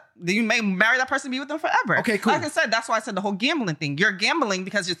break up. You may marry that person, be with them forever. Okay, cool. Like I said, that's why I said the whole gambling thing. You're gambling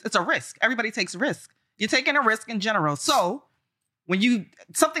because it's a risk. Everybody takes risk. You're taking a risk in general. So when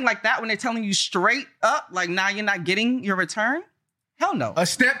something like that, when they're telling you straight up, like now you're not getting your return. Hell no. A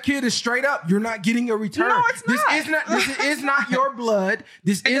step kid is straight up. You're not getting a return. No, it's not. This is not your blood.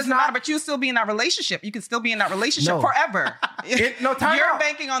 It doesn't matter, but you still be in that relationship. You can still be in that relationship forever. You're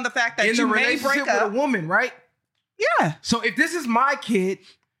banking on the fact that you may break up with a woman, right? Yeah. So if this is my kid,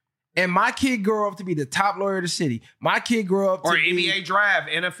 and my kid grow up to be the top lawyer of the city, my kid grow up to be NBA draft,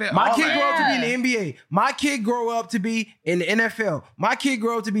 NFL. My kid grow up to be in the NBA. My kid grow up to be in the NFL. My kid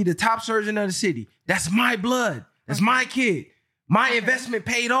grow up to be the top surgeon of the city. That's my blood. That's my kid. My investment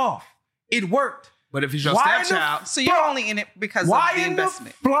paid off. It worked. But if it's your stepchild, so you're only in it because of the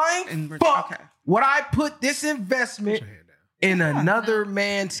investment. Why in the flying fuck would I put this investment in another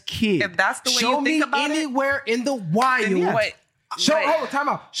man's kid? If that's the way you think about it. Show me anywhere in the wild. Hold on, time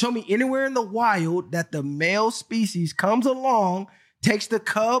out. Show me anywhere in the wild that the male species comes along, takes the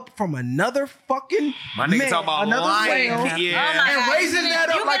cub from another fucking another whale, and raises that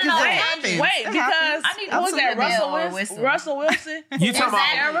up like it's a Wait, because who was that? Russell Wilson? You talking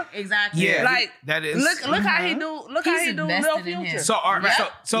about exactly? Yeah, like that is. Look how he do. Look how he do Lil Future. So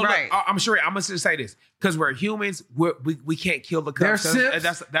look, I'm sure I'm gonna just say this because we're humans. We can't kill the cub. They're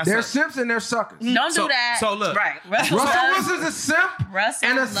simps. They're simps and they're suckers. Don't do that. So look, Russell Wilson's a simp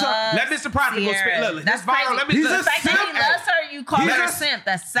and a sucker. Let Mr. Prodigal spit. Look, that's viral. Let me. He's the fact that he loves her, you call her a simp.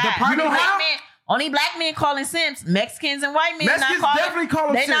 That's sad. You know how? Only black men calling simps. Mexicans and white men definitely call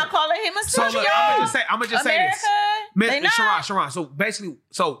him They're simp. not calling him a simp. So look, I'm gonna just say this. America, Sharon. So basically,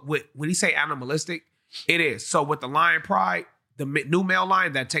 when he say animalistic, it is. So with the lion pride, the new male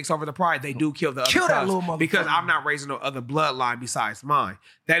lion that takes over the pride, they do kill the other that little motherfucker. because I'm not raising no other bloodline besides mine.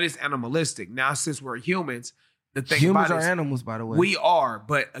 That is animalistic. Now, since we're humans, the thing humans about are it is, animals, by the way. we are.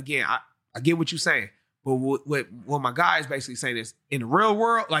 But again, I get what you're saying. But what my guy is basically saying is, in the real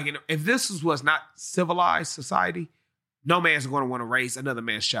world, like if this was not civilized society, no man's going to want to raise another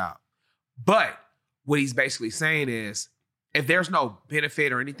man's child. But what he's basically saying is, if there's no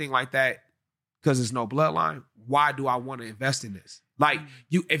benefit or anything like that, because there's no bloodline, why do I want to invest in this? Like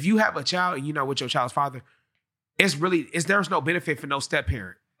if you have a child and you know with your child's father, there's no benefit for no step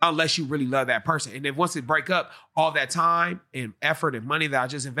parent unless you really love that person. And then once it break up, all that time and effort and money that I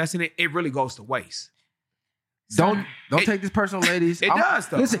just invested in, it really goes to waste. Don't take this personal, ladies. It does,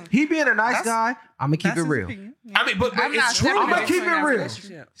 though. Listen, he being a nice guy, I'm gonna keep it real. I mean, but it's true. I'm gonna keep it real.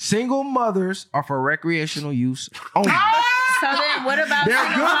 Single mothers are for recreational use only. So then, what about they're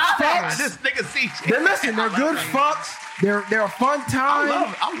single good fathers? fucks. This nigga CJ. They're good fucks. They're a fun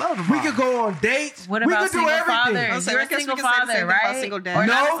time. I love them. We could go on dates. What we about could do single everything. fathers? You're a single father, right? Single dad. Or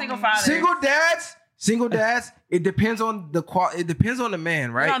not No, a single father? Single dads. It depends on it depends on the man,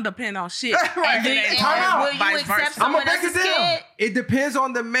 It right? don't depend on shit. And will you accept I'm someone gonna break else's it down. kid? It depends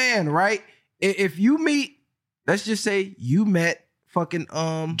on the man, right? If you meet, let's just say you met fucking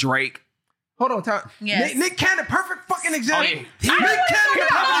Drake. Hold on, time. Yes. Nick Cannon, perfect fucking example. Nick Cannon.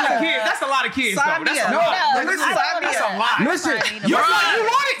 That's a lot of kids, though. That's a lot. That's a lot. Listen, you want it?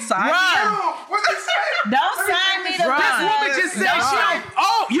 What they say? Don't sign me the This woman just said she don't.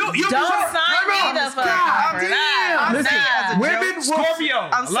 Oh, you Don't sign me the fuck. I'm listen, saying it as a women joke. Scorpio.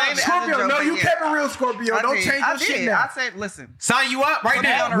 I'm saying it as a Scorpio, joke, no, but you yeah. kept it real, Scorpio. I Don't did. change I your shit did. now. I said, listen. Sign you up right Put me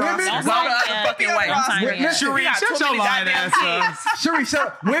now. on the roster. Women- Go the Yeah. other fucking way. Don't sign Wait, me up. listen, We got Shut too your many lying goddamn ass up. kids. Shuri, shut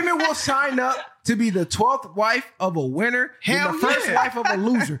up. Women will sign up to be the 12th wife of a winner Hell and the first yeah. wife of a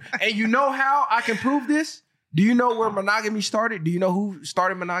loser. And you know how I can prove this? Do you know where monogamy started? Do you know who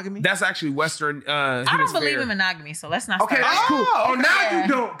started monogamy? That's actually Western. I don't believe in monogamy, so let's not Okay, start. that's cool. Oh, now Yeah. you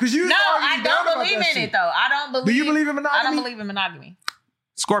don't. Because you No, already I down don't about believe that in shit. it though. I don't believe. Do you believe in I monogamy? don't believe in monogamy.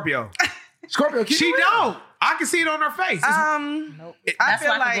 Scorpio. Scorpio, keep She it real. don't. I can see it on her face. It's- Nope. I That's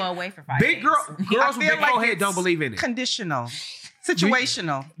feel why I like could go away for 5 big days. girls I with feel big like forehead it's don't believe in it. Conditional.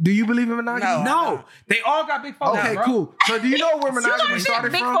 Situational. Do you believe in monogamy? No. No, they all got big forehead. Okay, bro. cool. So do you know where monogamy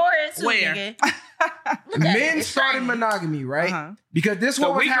started big from? forehead too, Where? nigga. Look at it. Men It's started shiny. monogamy, right? Uh-huh. Because this The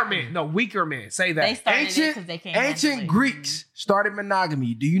what was weaker happening. men. No, weaker men. Say that. They started it Ancient, because they can't handle ancient it. Greeks started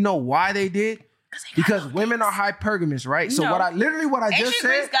monogamy. Do you know why they did? Because women are hypergamous, right? So No. what I Ancient just Greeks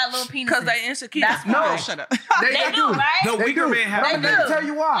said, got little penises. Because they insecure. That's No. why. Shut up. They do, right? The they weaker do. men have But I'm They gonna do. tell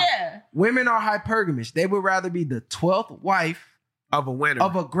you why. Yeah. Women are hypergamous. They would rather be the 12th wife of a winner.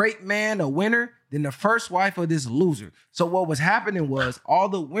 of a great man, a winner, than the first wife of this loser. So what was happening was all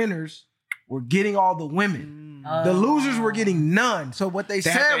the winners were getting all the women. The losers were getting none. So what they they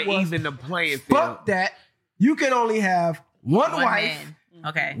have said to was, even the playing field. fuck that. You can only have one wife, man.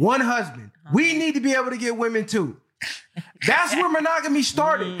 Okay. one husband. We need to be able to get women too. That's where monogamy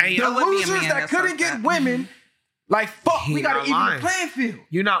started. Hey, The I would be a losers man that that couldn't started get that. women, like, fuck, He we gotta not even the lying. playing field.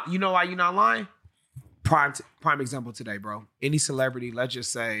 You know why you're not lying? Prime example today, bro. Any celebrity, let's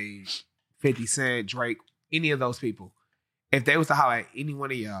just say 50 Cent, Drake, any of those people, if they was to holler at any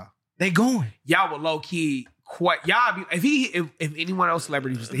one of They going. y'all would low key y'all be if anyone else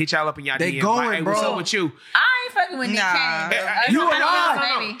celebrity was to hit y'all up in y'all They DM, going, like, hey, what's bro. up with you? I ain't fucking with Nick Nah. Cannon. You That's and my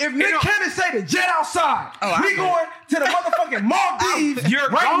I- baby. If Nick Cannon say the jet outside, Oh, I we know. going to the motherfucking Maldives You're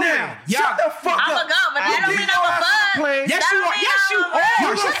right going. now. Yeah. Shut the fuck I'ma up. go, but that don't mean I'ma I'ma fuck. Yes, That you don't are. mean Yes, you I'ma are. fuck. You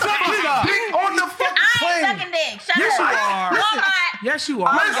Shut gonna the suck fuck his up. dick on the fucking I ain't plane. sucking dick. Shut Yes, up. you are. No, I'm not. Yes, you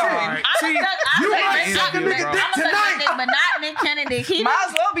are. Listen, All right. I'm See, you might suck a nigga dick tonight. But not Nick Cannon dick. He Might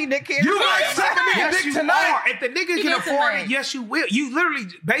as well be Nick Cannon. You might suck a nigga yes, dick you tonight. are. If the nigga He can did afford tonight. it, yes, you will. You literally,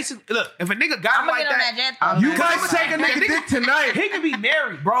 basically, look. If a nigga got I'm it gonna like get on that that, jet though. You Okay. might suck a nigga dick tonight. he could be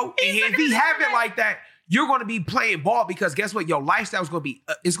married, bro. And if he have it like that, you're going to be playing ball because guess what? Your lifestyle's going to be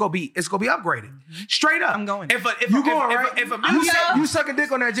it's going to be upgraded. Straight up. I'm going. If You going, right? if a I'm million, going. You sucking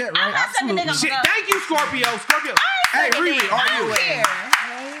dick on that jet, I'm right? not sucking dick on shit. the Thank you, Scorpio. Scorpio. Hey, Riri, are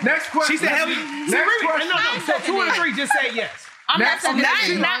you? Next question. She said, "Hell, see, Next Riri, question. no. So 2 and 3 just say yes. I'm not Next- sucking next-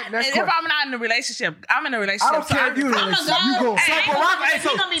 dick. next- next if question. I'm not in a relationship, I'm in a I relationship. don't care if you in a I'ma relationship. You go. go. Hey, So ain't Barack, gonna- hey, so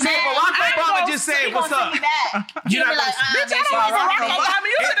he gonna be so mad. Barack I ain't Obama gonna- just he said, gonna "What's send up?" me back. You're He'll not be like, gonna- Bitch, I don't bitch, even Barack like Obama. Obama.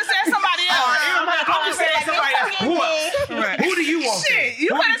 You should have said somebody else. I'm just saying somebody else. Who do you want? Shit, you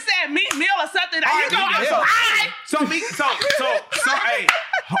could have said Meek Mill or something. All You right, go Meek out Mill. so high. Hey,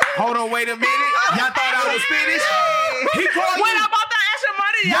 hold on, wait a minute. Y'all thought I was finished? He called When you. I bought that extra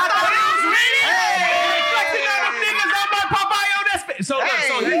money, Y'all y'all thought thought I was finished? Hey. Flexing on them niggas on my Papaya. That's fit. So look,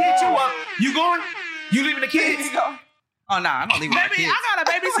 so he hit you up. You going? You leaving the kids? Oh, no, I'm not leaving my Baby, kids. I got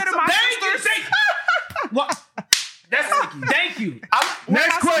a babysitter. My Thank you. sister. What? That's thank you.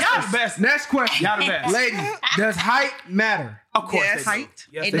 Next Y'all the question. best. Next question. Y'all the best. Lady, does height matter? Of course Yes. they do. Height?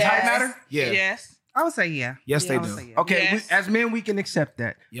 Yes, It they Does do. height does. matter? Yeah. Yes. I would say yeah. Yes, they I would do. say yeah. Okay, Yes. as men, we can accept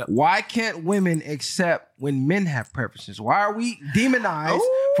that. Yep. Why can't women accept when men have preferences? Why are we demonized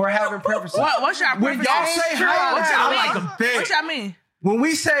for having preferences? What's your When y'all preference? say height What's matters, y'all I like them thick. What y'all mean? when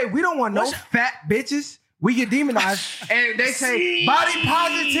we say we don't want no What's- fat bitches, we get demonized, and they say body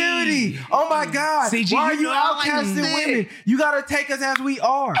positivity. Oh my God! CG, why are you you know I like outcasting them thick. women? You gotta take us as we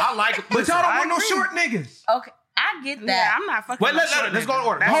are. I like it. But y'all don't want no agree. short niggas. Okay, I get Yeah, that. I'm not fucking. Wait, with short let's go in niggas.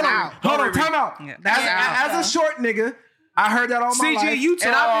 order. That's Hold on, out. hold on, Riri. time out. Yeah. As a short nigga, I heard that all my life. CG, you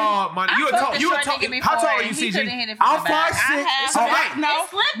and I've tall, man. You a tall. You a tall. How tall are you, He couldn't CG? hit it from I'm the back. 5'6". I So, have- hey, No, It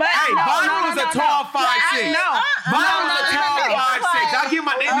slipped but back. Hey, no, Vine no, was no, a no, tall no. 5'6". No. Vine was a tall no, no. 5'6". I'll give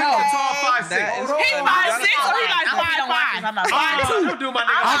my nigga a tall 5'6". Hold on. He 5'6", so he like I'm gonna watch this. 5'5". I'm not Don't do my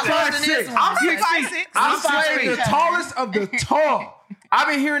nigga. I'm I'm close to 5'6". this one. I'm He 6 5'6". feet. I'm I'm 6 slaying the feet. tallest of the tall. I've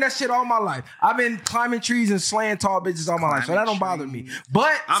been hearing that shit all my life. I've been climbing trees and slaying tall bitches all my life, so that don't bother me.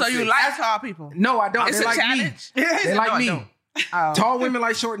 But So you like tall people? no, I don't. It's They a like challenge. me. They like No, I me. don't. Tall women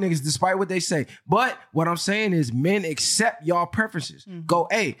like short niggas, despite what they say. But what I'm saying is, men accept y'all preferences. Go,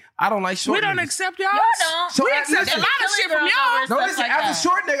 hey, I don't like short. We don't niggas. accept y'all. You don't. So We that- accept a listen, lot of shit from y'all. No, Stuff listen. like As a that.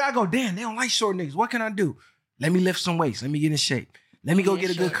 short nigga, I go, damn, they don't like short niggas. What can I do? Let me lift some weights. Let me get in shape. Let me go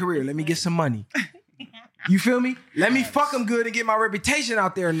get a good career. Let me get some money. You feel me? Let me fuck them good and get my reputation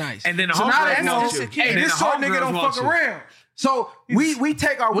out there nice. And then the so now homegirls they know, want you. hey, And then this the short nigga homegirls don't want fuck you. around. So we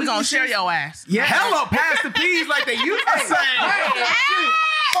take our We gonna weaknesses- share your ass. Yeah. Hello, pass the peas like they used to say.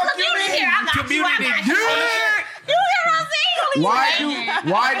 Community here, I got you. I got you. Yeah. You hear what I'm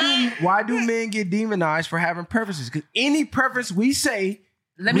saying? Why do men get demonized for having preferences? Because any preference we say,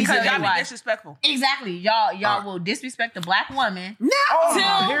 Let me we tell say you Y'all be why. disrespectful. Exactly. Y'all will disrespect the black woman. oh,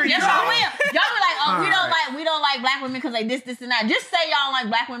 Till, here you yes, go. y'all will. Y'all be like, oh, All we don't like black women because they this, and that. Just say y'all like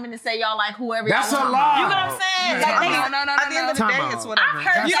black women and say y'all like whoever That's y'all a want. lie. You know what I'm saying? Yeah. Like, No. At the end of the Time day, out. it's whatever. I've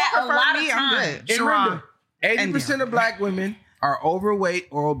heard If you that don't a prefer lot of me, I'm times. good. And Sharon. Renda, 80% of black women are overweight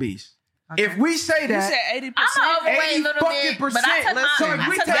or obese. If we say You that, said 80%. I'm overweight 80 a little bit, fucking but I took my, So if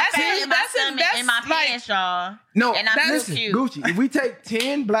we I took take my 10, fat in my that's stomach in my like- pants, y'all. no, And I'm listen, cute. Gucci, if we take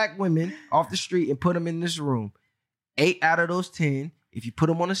 10 black women off the street and put them in this room, 8 out of those 10, if you put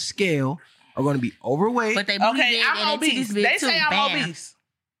them on a scale, are going to be overweight. But they booty Okay, big I'm and they titties obese. big They too. say I'm Bam. obese.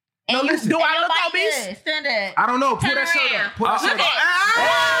 And No, you- listen. Do and I your look body obese? good. Stand up. I don't know. Pull Turn that shirt around. up. Pull that Look shirt at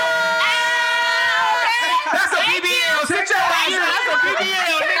up. That's a BBL. Sit your ass down. That's a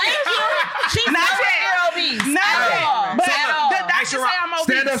BBL. Thank you. She's Not not yet. obese. Not At yet. all. But At all. the doctor say Sharon, I'm obese.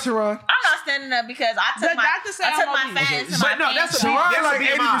 Stand up, Sharon. I'm not standing up because I took The my doctor said I took I'm my obese. fat into But my no, that's pants. a Sharon that's like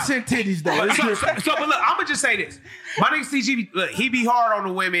a BMI. 80% titties though. It's different. But look, I'm gonna just say this. My nigga CG, look, he be hard on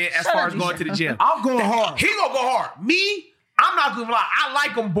the women as far as going to the gym. I'm going hard. He gonna go hard. Me, I'm not gonna lie. I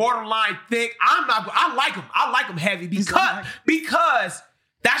like him borderline thick. I like him. I like him heavy because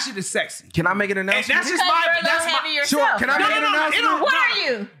that shit is sexy. Can I make an And announcement? that's just Because my. you're a little That's heavy my. yourself. Sure, can I No, make an no, no, announcement? it don't- What are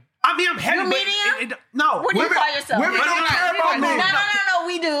you? I mean, I'm heavy. You but medium? no. What do you Women- call yourself? women don't care about No, men. no,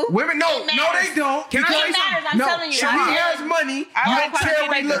 we do. Women, no, It no, matters. they don't. Can I Because- tell It you matters. I'm no, telling you. He I has said, money. You I like don't care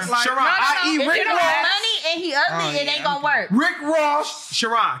what he Maker. looks like. Sharon. I eat if Rick you don't Ross. have money and he ugly, it ain't gonna work. Rick Ross,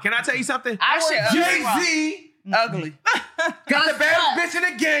 Sharon, can I tell you something? I That shit would. ugly. Jay-Z, Ugly. got the Fuck. baddest bitch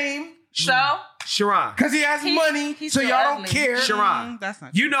in the game So Sharon, because he has money, he's so still y'all don't ugly. care. Sharon, That's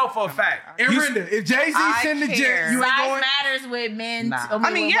not you know for a fact. And You- Renda, if Jay-Z I send the jet, care. you ain't size going. matters with men. Nah. I I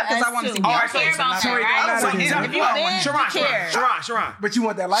mean, yeah, 'cause I wanna see All Beyonce, right, so care about nothing. that, So it don't right? matter Wait, then. tell- If you big, Sharon, you care. Sharon. But you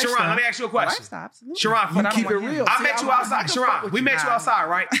want that lifestyle. Sharon, let me ask you a question. Lifestyle, absolutely. Sharon, You But I don't keep it want him. real. I See, met you I'm outside. gonna fuck Sharon, with we you. met you Nah. outside,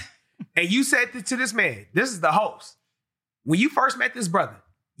 right? And you said to this man, this is the host. When you first met this brother,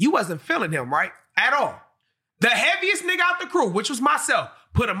 you wasn't feeling him, right? At all. The heaviest nigga out the crew, which was myself,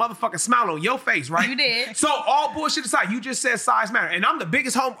 put a motherfucking smile on your face, right? You did. So all bullshit aside, you just said size matter. And I'm the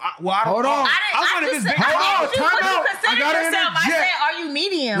biggest home. Well, I don't Hold know. on. I was I one of his just said, biggest Hold on, what you time out. consider I gotta yourself? I interject. said, are you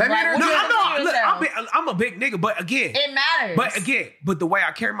medium? Let me Like, what No, do you interject. I'm consider not. yourself? I'm a big nigga, but again, It matters. but the way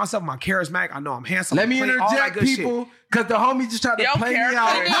I carry myself, my charismatic, I know I'm handsome. Let me I'm clean, all that interject, good shit. people, because the homie just tried to Your play me character.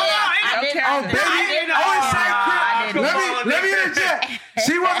 out. He did. No, I did. Oh, baby. I did. Oh, it's I like did. let me interject.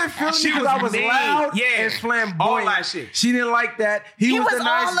 She wasn't feeling She me because was I was mean. loud Yeah. and flamboyant. All that shit. She didn't like that. He was a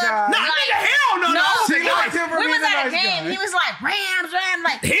nice all up- guy. Nah, nigga, hell no. No, She because liked him for we being was a at a nice game. guy. He was like, Rams.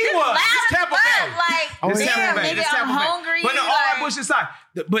 Like, He this was. loud This as Tampa fuck. Bay. Like, Oh, This yeah. damn, Tampa Bay. nigga, This I'm Tampa Bay. hungry. But no, all like, that bullshit aside.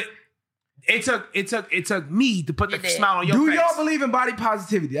 But it took me to put the You did. smile on your Do face. y'all believe in body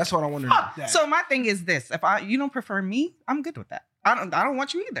positivity? That's what I want to know. Fuck that. So my thing is this: if you don't prefer me, I'm good with that. I don't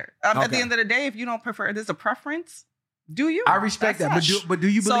want you either. At the Okay. end of the day, if you don't prefer, there's a preference. Do you? I respect that, That's but do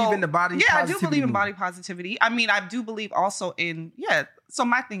you believe So, in the body Yeah, I positivity? do believe in movement? body positivity. I mean, I do believe also in So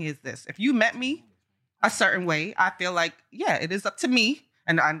my thing is this: if you met me a certain way, I feel like it is up to me,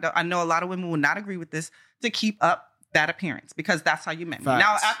 and I know a lot of women will not agree with this, to keep up that appearance because that's how you met me.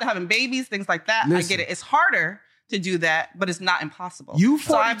 Now, Facts. after having babies, things like that, Listen. I get it. It's harder to do that, but it's not impossible. You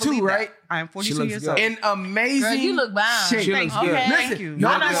So I 42, believe that. right? I am She 42 looks years good. old. In amazing Girl, you look bound. shape. She looks Thank you. good. Okay. Thank you. No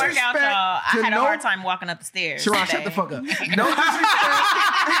I don't work out, disrespect y'all. I to had a no- hard time walking up the stairs. Sharon, today. shut the fuck up. No disrespect.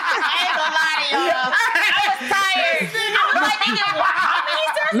 I ain't gonna lie to y'all. I was tired. I was like, nigga, how many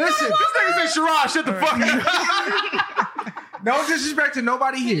stairs? Listen, This nigga said, Sherrod, shut the fuck up. no disrespect to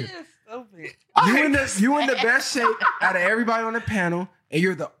nobody here. Stupid. You in the best shape out of everybody on the panel, and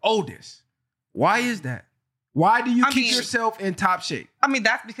you're the oldest. Why is that? Why do you I keep mean- yourself in top shape? I mean,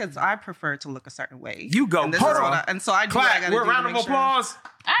 that's because I prefer to look a certain way. You go. And, this Hold is on. what and so I do what I Clap. gotta We're do a to round of make sure. applause.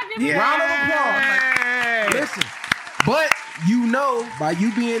 I give you Round of applause. Listen, but you know, by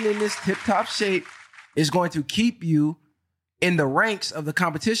you being in this tip-top shape, is going to keep you in the ranks of the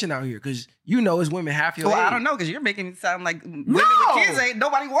competition out here because you know it's women half your Well, age. I don't know because you're making it sound like women No. with kids ain't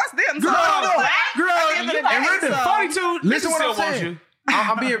nobody wants them. So Girl, I was like, girl, at the end of the and day, Renda, so- 42. Listen what I'm still wants saying. you.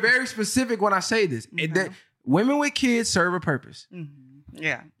 I'm being very specific when I say this. That women with kids serve a purpose.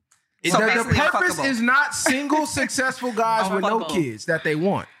 Yeah. The- So the basically purpose unfuckable. is not single successful guys with no Unfuckable. kids that they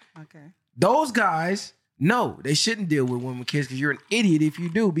want. Okay. Those guys No, they shouldn't deal with women with kids because you're an idiot if you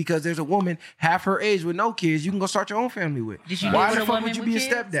do. Because there's a woman half her age with no kids, you can go start your own family with. Did you Why deal the with a fuck woman would you with be a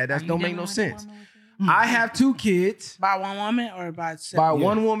kids? stepdad? That Are you don't make dealing no with a sense. woman with kids? I have 2 kids. By one woman or by By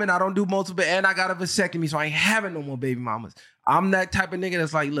one woman, I don't do multiple, and I got a vasectomy, so I ain't having no more baby mamas. I'm that type of nigga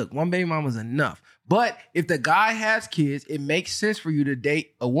that's like, look, one baby mama's enough. But if the guy has kids, it makes sense for you to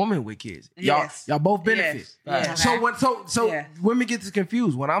date a woman with kids. Yes. Y'all both benefit. Yes. So Yeah. women get this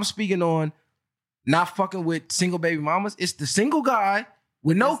confused. When I'm speaking on not fucking with single baby mamas, it's the single guy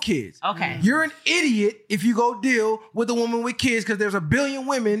with no kids. Okay. You're an idiot if you go deal with a woman with kids because there's a billion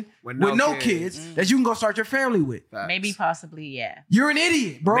women with no kids that you can go start your family with. Maybe, possibly, yeah. You're an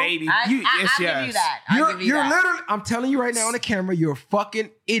idiot, bro. Maybe. I'll give you that. I'll give you You're that. literally, I'm telling you right now on the camera, you're a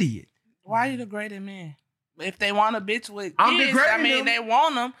fucking idiot. Why are you degrading men? If they want a bitch with I'm kids, degrading I mean, them they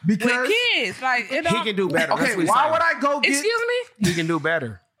want them because- with kids. Like, it He don't, can do better. That's Okay, what he's why saying. would I go get... excuse me? He can do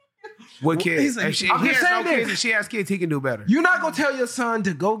better. With kids. If she, I'm he just has no saying kids this. and she has kids, he can do better. You're not going to tell your son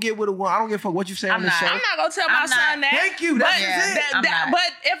to go get with a woman. I don't give a fuck what you say on this show. I'm not gonna tell my I'm son not. that. Thank you. But, That's just it. I'm not. but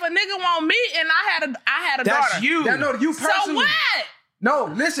if a nigga want me and I had a That's daughter, you. No, you so personally. what? No,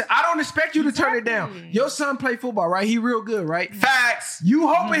 listen, I don't expect you to turn it down. Your son play football, right? He real good, right? Facts. You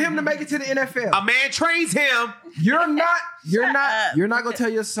hoping him to make it to the NFL. A man trains him. You're not up. gonna tell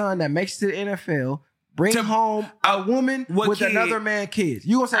your son that makes it to the NFL, bring home a woman what with kid? another man kids.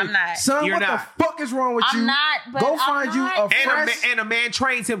 You gonna say, I'm not. son, You're what not. the fuck is wrong with you? I'm not, but Go I'm find you not. a And fresh... a man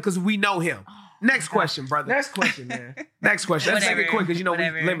trains him because we know him. Next question, brother. Next question, man. Next question. Let's make it Whatever. quick because you know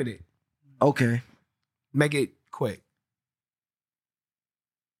Whatever. we limited. Okay. Make it quick.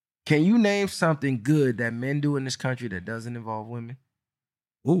 Can you name something good that men do in this country that doesn't involve women?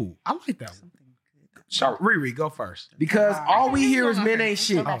 Ooh, I like that one. So, Riri, go first. Because all we hear is men ain't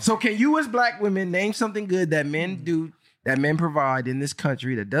shit. Okay. So can you as black women name something good that men do, that men provide in this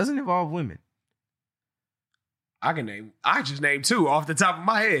country that doesn't involve women? I just named 2 off the top of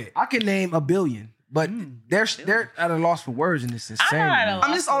my head. I can name a billion, but they're at a loss for words and it's insane. not at a loss.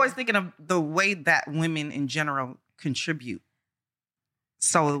 I'm just always thinking of the way that women in general contribute.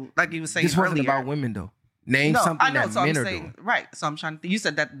 So, like you were saying This wasn't earlier, about women though. Name no, something I know. that So men I'm are saying doing. right. So I'm trying to. You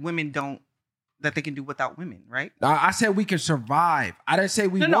said that women don't, that they can do without women, right? I said we can survive. I didn't say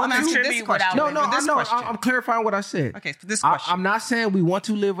we No, want I'm to. asking this question. No, For I this know. question. I'm clarifying what I said. Okay, for this question, I'm not saying we want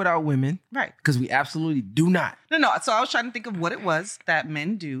to live without women right? because we absolutely do not. No. So I was trying to think of what it was that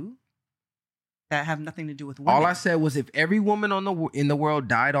men do that have nothing to do with women. All I said was if every woman in the world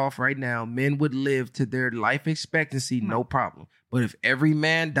died off right now, men would live to their life expectancy, no problem. But if every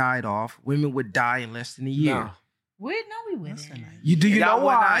man died off, women would die in less than a year. No. We wouldn't. Do you know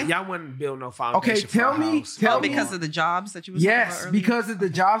why? Y'all wouldn't build no foundation. Okay, tell for a me- house. tell me- because of the jobs that you were talking about Yes, earlier? because of the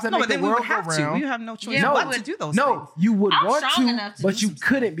jobs that no, make but the then we world would have go to. round. We have no choice Yeah, but we to would. do those No, things. you would I'm want strong to, enough to but do you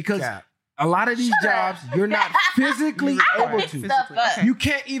couldn't because Cap. a lot of these jobs you're not physically able to. Stuff up. You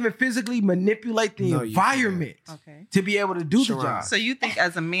can't even physically manipulate the No, you environment Okay. to be able to do Sure. the job. So you think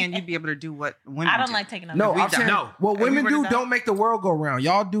as a man you'd be able to do what women I don't do? like taking up. No, we I'm die. saying No. what If we women were to do die? don't make the world go round.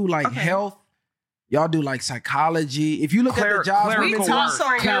 Y'all do like Okay. health. Y'all do like psychology. If you look at the jobs women Clerical do, work,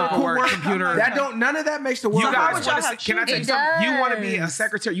 sorry, clerical y'all. work, computer. that don't none of that makes the world You go how guys would round. y'all want to? have Can I tell you children? something? It You want to be a does.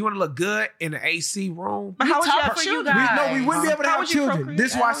 secretary? You want to look good in an AC room? But how would you talk have for you children? guys. No, we wouldn't be able to How have would you children. procreate?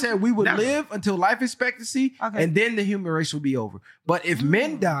 This is why I said we would Never. live until life expectancy, Okay. and then the human race would be over. But if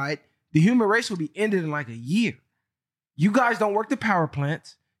men died, the human race would be ended in like a year. You guys don't work the power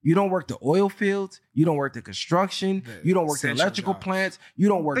plants. You don't work the oil fields. You don't work the construction. The You don't work the essential electrical jobs. plants. You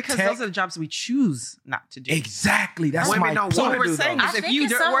don't work Because tech. those are the jobs we choose not to do. Exactly. That's Women my don't point. So wanna what do we're saying those. is I if think you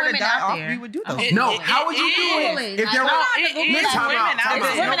it's some were to women die out off, there. we would do those. Okay. things. No, how would you it do is. it if there were? It's Time women out, out time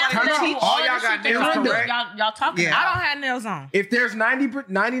there. out. Women out Time there out. do All the y'all shit got that nails y'all do. correct. Y'all talking Yeah. about. I don't have nails on. If there's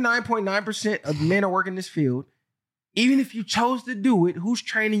 99.9% of men are working this field, even if you chose to do it, who's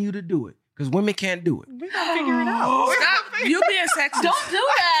training you to do it? Because women can't do it. We gotta figure it out. Stop. You being sexist. Don't do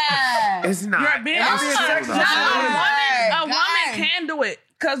that. It's not. You're being I'm being sexist. sexist. A woman can do it.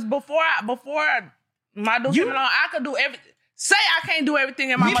 Cause before my dude came along, I could do everything. Say I can't do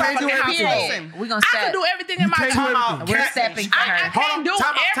everything in my We can't do motherfucking house. everything. Listen, We're gonna I step. could do everything in my can't do house. everything. We're stepping for I her. can't do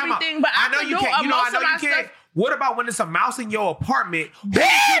Time out. everything, but I know can you do can't. You know, I most know of my you can't. stuff. What about when it's a mouse in your apartment? Who did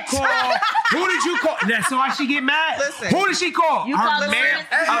you call? Who did you call? That's why she get mad. Listen. Who did she call? You called Her her mail,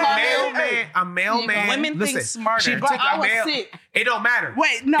 sister. You called her- a mailman. Women think Listen, smarter. She But took I a was mail. sick. It don't matter.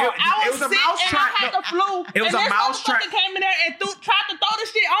 Wait, no, I was a sick mouse and trap. I had the flu. It was and a mouse this trap. motherfucker came in there and tried to throw the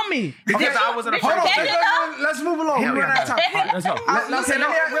shit on me. Because I was in a Did you Hold on, take it let's move along. Hell We run yeah. out of time. All right, let's go. Let's Listen, say no,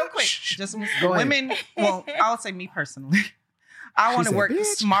 that. real quick. Just Go ahead. women. Well, I'll say me personally. I want to said, work "Bitch."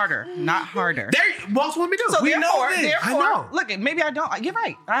 smarter, not harder. Most women do. So we know this. therefore, I know. look, maybe I don't. You're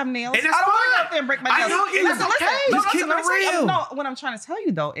right. I have nails. And that's I don't want to fine. go out there and break my I nails. know, it's Listen, okay. No, Just keep listen, it real. no, what I'm trying to tell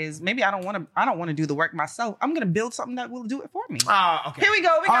you though is maybe I don't want to do the work myself. I'm going to build something that will do it for me. Okay. Here we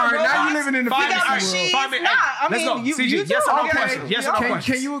go. We All got right, now robots. you living in the We got fantasy machines. world. 5 minutes. Nah, I Let's mean, go. you CG, do. yes or no Okay. question. Yes or no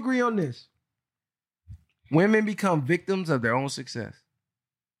question. Can you agree on this? Women become victims of their own success.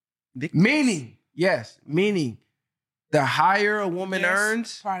 Meaning the higher a woman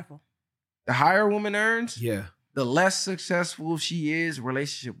earns, Prideful. Yeah. the less successful she is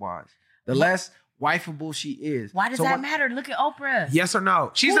relationship wise. The less wifeable she is. Why does So that what- matter? Look at Oprah. Yes or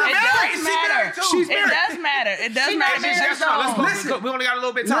no? She's It not married. does matter. She's It married. does matter. It does She matter. not married. Yes or no? Let's go. Listen. We only got a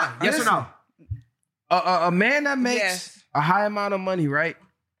little bit of time. No, Yes or listen. no? A man that makes Yes. a high amount of money, right?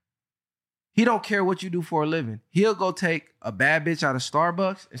 He don't care what you do for a living. He'll go take a bad bitch out of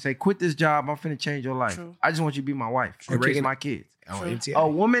Starbucks and say, quit this job. I'm finna change your life. True. I just want you to be my wife and Okay. raise my kids. Oh, True. MTA. A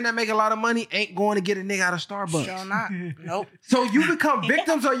woman that make a lot of money ain't going to get a nigga out of Starbucks. Sure not. Nope. So you become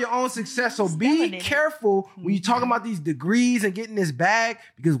victims of your own success. So be careful when you talk about these degrees and getting this bag,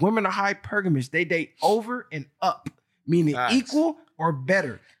 because women are hypergamous. They date over and up, meaning Facts. equal or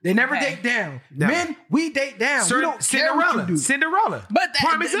better. They never Okay. date down. No. Men, we date down. We don't care what you do. Cinderella. But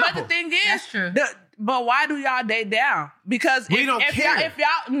Prime but example. the thing is, That's true. But why do y'all date down? Because We don't if care.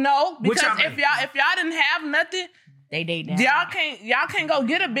 Y'all, no, Which because I mean. if y'all didn't have nothing, They date down. y'all can't go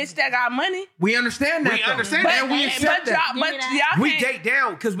get a bitch that got money. We understand that. We though. understand But, that. And we accept but that. y'all, but Give me that. y'all We can't. date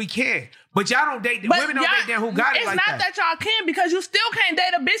down because we can. But y'all don't date. But Women don't y'all- date down who got it it's like not that y'all can, because you still can't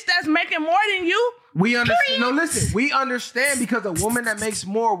date a bitch that's making more than you. We understand. No, listen. We understand because a woman that makes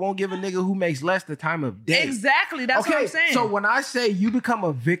more won't give a nigga who makes less the time of day. Exactly. That's what I'm saying. So when I say you become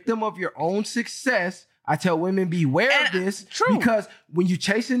a victim of your own success, I tell women beware of And- this. true. Because when you're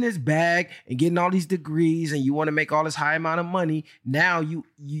chasing this bag and getting all these degrees and you want to make all this high amount of money, now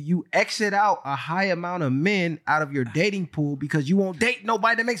you exit out a high amount of men out of your dating pool because you won't date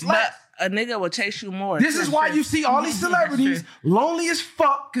nobody that makes less. but a nigga will chase you more. This is why you see all these celebrities lonely as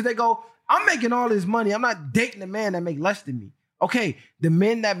fuck because they go, I'm making all this money. I'm not dating a man that make less than me. Okay, the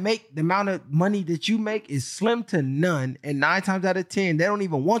men that make the amount of money that you make is slim to none. And 9 times out of 10, they don't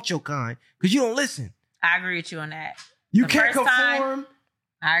even want your kind because you don't listen. I agree with you on that. You The can't first time- conform.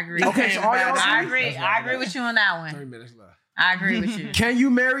 I agree. Okay, so all y'all I agree? agree. I agree with you on that 30 one. minutes left. I agree with you. Can you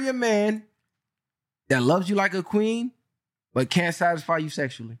marry a man that loves you like a queen but can't satisfy you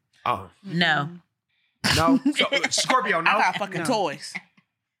sexually? Oh. No. No. So, Scorpio, I no. got fucking No. toys.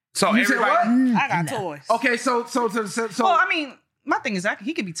 So You said everybody. what? I got No. toys. Okay, so Well, I mean, my thing is that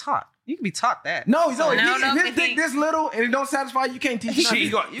he can be taught. You can be taught that. no, No, if no, his but dick he- this little and it don't satisfy you, can't teach He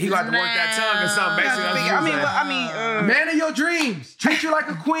you. got to work that tongue or something. Basically, that's what I I'm mean, saying. Man of your dreams, treat you like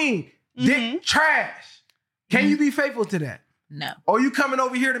a queen. Dick trash. Can you be faithful to that? No. Or you coming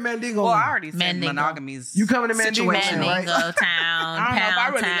over here to Mandingo? Well, I land? already said Mandingo. monogamy's You coming to Mandingo situational. land, Mandingo right? town, I don't know if I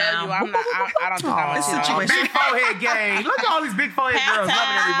pound really love town. you. I'm not. I don't think I'm This a situation- Big forehead gang. Look at all these big forehead Pound girls loving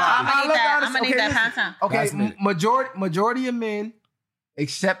town. everybody. I'm gonna need that. honest- I'm gonna need okay, that listen. pound town. Okay, Fascinating. majority of men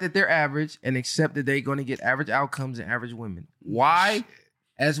accept that they're average and accept that they're going to get average outcomes and average women. Why,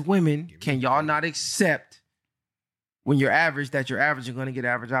 as women, can y'all not accept when you're average that you're average and going to get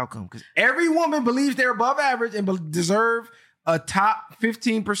average outcome? Because every woman believes they're above average and deserve a top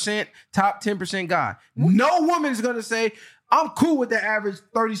 15%, top 10% guy. No woman is going to say, I'm cool with the average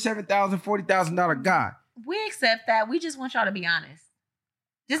 $37,000, $40,000 guy. We accept that. We just want y'all to be honest.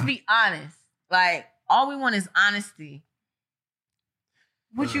 Just be honest. Like, all we want is honesty.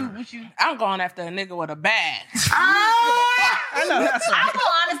 What you? I'm going after a nigga with a bag. I know that's I right.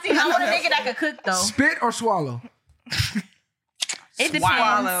 want honesty. I want a nigga that can cook though. Spit or swallow? It depends.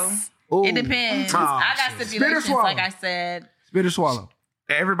 Swallow. Ooh. It depends. Oh, I got shit. stipulations, swallow? like I said. Spit or swallow?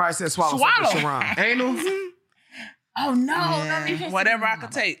 Everybody said swallow. Swallow. So Sharon. Anal? Oh no, Yeah. no, you can't Whatever stick I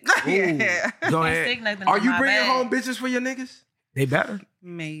could take. Yeah. Go Can't ahead. stick nothing Are in you my bringing bag. home bitches for your niggas? They better.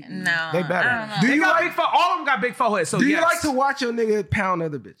 Maybe. No, They better. I don't know. Do They you got like- big all of them got big foreheads. So Do you yes. like to watch your nigga pound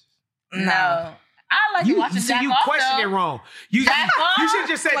other bitches? No. I like to watch him see, jack you off, questioned it though. wrong. You Jack you off? should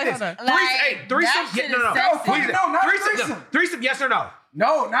just say Wait, this. hold on. Like, Threesome. that Yeah, shit no, is no. sexy. No, no, not Threesome. threesome. Threesome. Yes or no?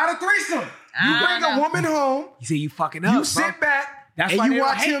 No, not a threesome. You I bring don't a know. woman home, You see, you fucking up. you bro. sit back, That's and why they you don't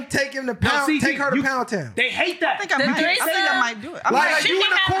watch hate- him take him to No, pound, see, take her to you- Pound Town. They hate that. I think I The might. I think I threesome? might do it. I Like, might. She you in can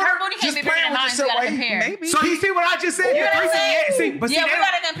the have corner, her booty just can't be playing bigger than with mine. You yourself gotta while you- compare. Maybe. So you see what I just said? You know The what I'm threesome, saying? yeah. See, but see, Yeah, they we don't-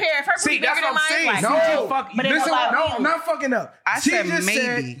 gotta compare. If her See, booty that's bigger what than I'm saying. mine, No. like, No, fuck- but it listen, don't lie no, to I'm not fucking up. I She said just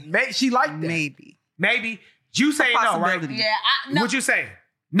maybe. said, she liked that. Maybe. maybe you saying no, right? Possibility. yeah, no. What you saying?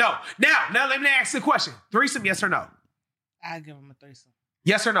 No. Now let me ask the question. Threesome, yes or no? I give him a threesome.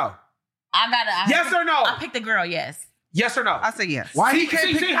 Yes or no? I gotta. Yes or no? I picked the girl. Yes. Yes or no? I say yes. Why he See,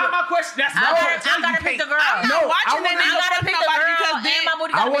 can't pick how my question? That's I not gotta pick the girl. I'm not watching that I nigga gotta fuck pick the nobody girl, because and then my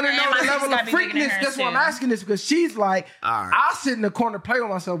booty I gotta want be to bigger, know and the my level titties of gotta be bigger than freakness. hers, That's why I'm too. asking this, because she's like, All right. I'll sit in the corner play with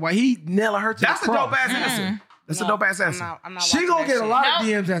myself while he nailing her to That's the a cross. dope ass answer. That's a dope ass answer. I'm not She watching gonna that get a shit. lot of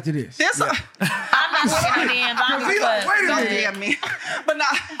Nope. DMs after this. There's I'm not looking at DMs. I'm Cause he like, wait a don't minute. DM me. But no.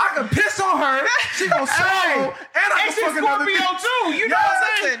 I can piss on her. She gonna swallow, and I And can she's fuck another Scorpio bitch. too. You know what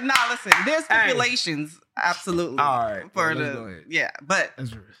I'm saying? Listen. There's stipulations, absolutely. All right. For Yeah, let's go ahead. yeah, but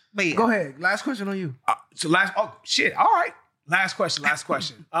yeah. Go ahead. Last question on you. So last. Oh shit. All right. Last question. Last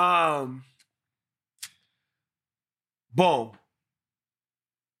question. Boom.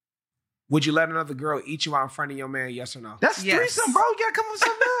 Would you let another girl eat you out in front of your man? Yes or no? That's Yes. threesome, bro. You gotta come with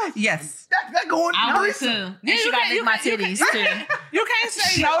something else. Yes. That going I would threesome. too. Yeah, And you she gotta can- lick my you titties can- too. You can't say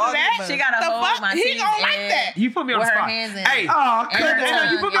Shit, no all to that. the She gotta The hold fuck? my He titties. gonna like and that. You put me on the with her spot. hands in. Hey. Oh, And come her on.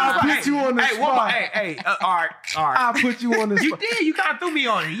 tongue, You put me yeah. on the spot. I'll put you on the Hey, one more. spot. Hey. All right. I'll put you on the You spot. did. You kind of threw me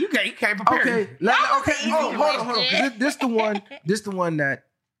on it. You can't prepare. Okay. Okay. Oh, hold on. 'Cause This the one. This the one that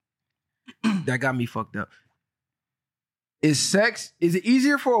got me fucked up. Is it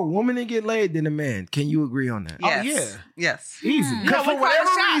easier for a woman to get laid than a man? Can you agree on that? Yes. yeah. Yes. Easy. Yeah, Because we for call it whatever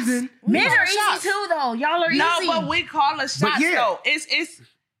shots. reason, Men are shots. easy too, though. Y'all are No, easy. but we call it shots yeah. though. It's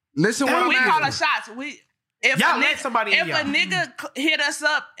listen what we I'm call it asking. shots. If Y'all a let nigga, somebody in if y'all. a nigga hit us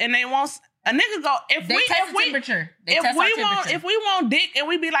up and they want a nigga go they test the temperature. They test our temperature. if we want dick and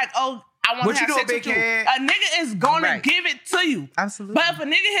we be like, oh, I want What to have you doing, sex with big you, head? a nigga is gonna Right. give it to you. Absolutely. But if a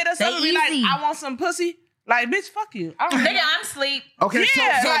nigga hit us They up and be like, easy. I want some pussy, like bitch, fuck you. I don't Nigga, know. I'm asleep. Okay,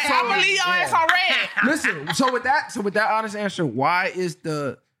 Yeah, so I'm gonna leave your ass on red. listen. So with that honest answer, why is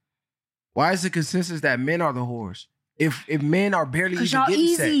the consensus that men are the whores? If men are barely Cause even y'all getting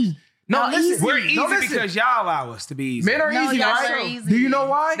easy. sex. No, Y'all listen. easy. We're easy No, listen. because y'all allow us to be easy. Men are No, easy, y'all right? are easy. Do you know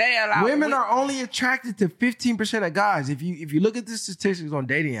why? They allow- Women are only attracted to 15% of guys. If you look at the statistics on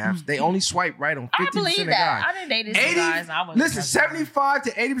dating apps, they only swipe right on 50% I believe of that. guys. I didn't date some guys. I was Listen, 75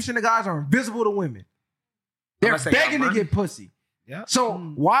 to 80% of guys are invisible to women. They're Unless they begging got to money. get pussy. Yeah. So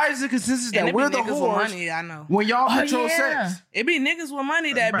why is the consensus And that it we're be the niggas with whores money, I know. when y'all control yeah. sex? It be niggas with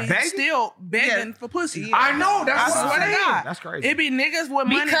money that be Begging? still begging for pussy. Yeah. I know. That's I what swear I'm to saying. God. That's crazy. It be niggas with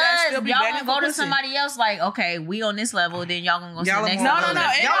money that Because still be y'all begging gonna go for to pussy. somebody else like, okay, we on this level, then y'all gonna go to Y'all the next more No, level. no, no.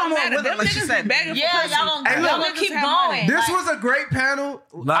 It Y'all don't more matter. willing, Them like you niggas said. be begging Yeah, for pussy. y'all gonna, Hey, y'all look, gonna keep niggas have going. money. This Like, was a great panel.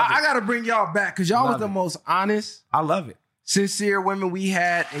 Love I it. got to bring y'all back because y'all Love was the it. most honest, I love it. sincere women we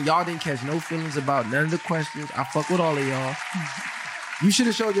had, and y'all didn't catch no feelings about none of the questions. I fuck with all of y'all. You should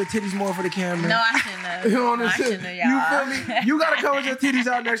have showed your titties more for the camera. no, I shouldn't have. You No, I understand? shouldn't have, You y'all. feel me? You gotta come with your titties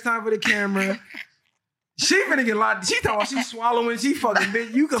out next time for the camera. She finna get locked. She talking about she swallowing. She fucking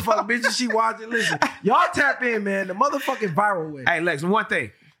bitch. You can fuck bitches. She watching. Listen, y'all tap in, man. The motherfucking viral way. Hey, Lex, one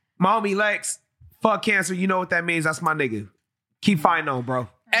thing. My homie Lex, fuck cancer. You know what that means. That's my nigga. Keep fighting on, bro.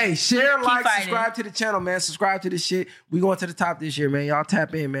 Hey, share, Keep like, fighting. subscribe to the channel, man. Subscribe to this shit. We going to the top this year, man. Y'all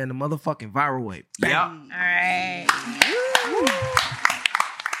tap in, man. The motherfucking viral way. Bam. Yep. All right.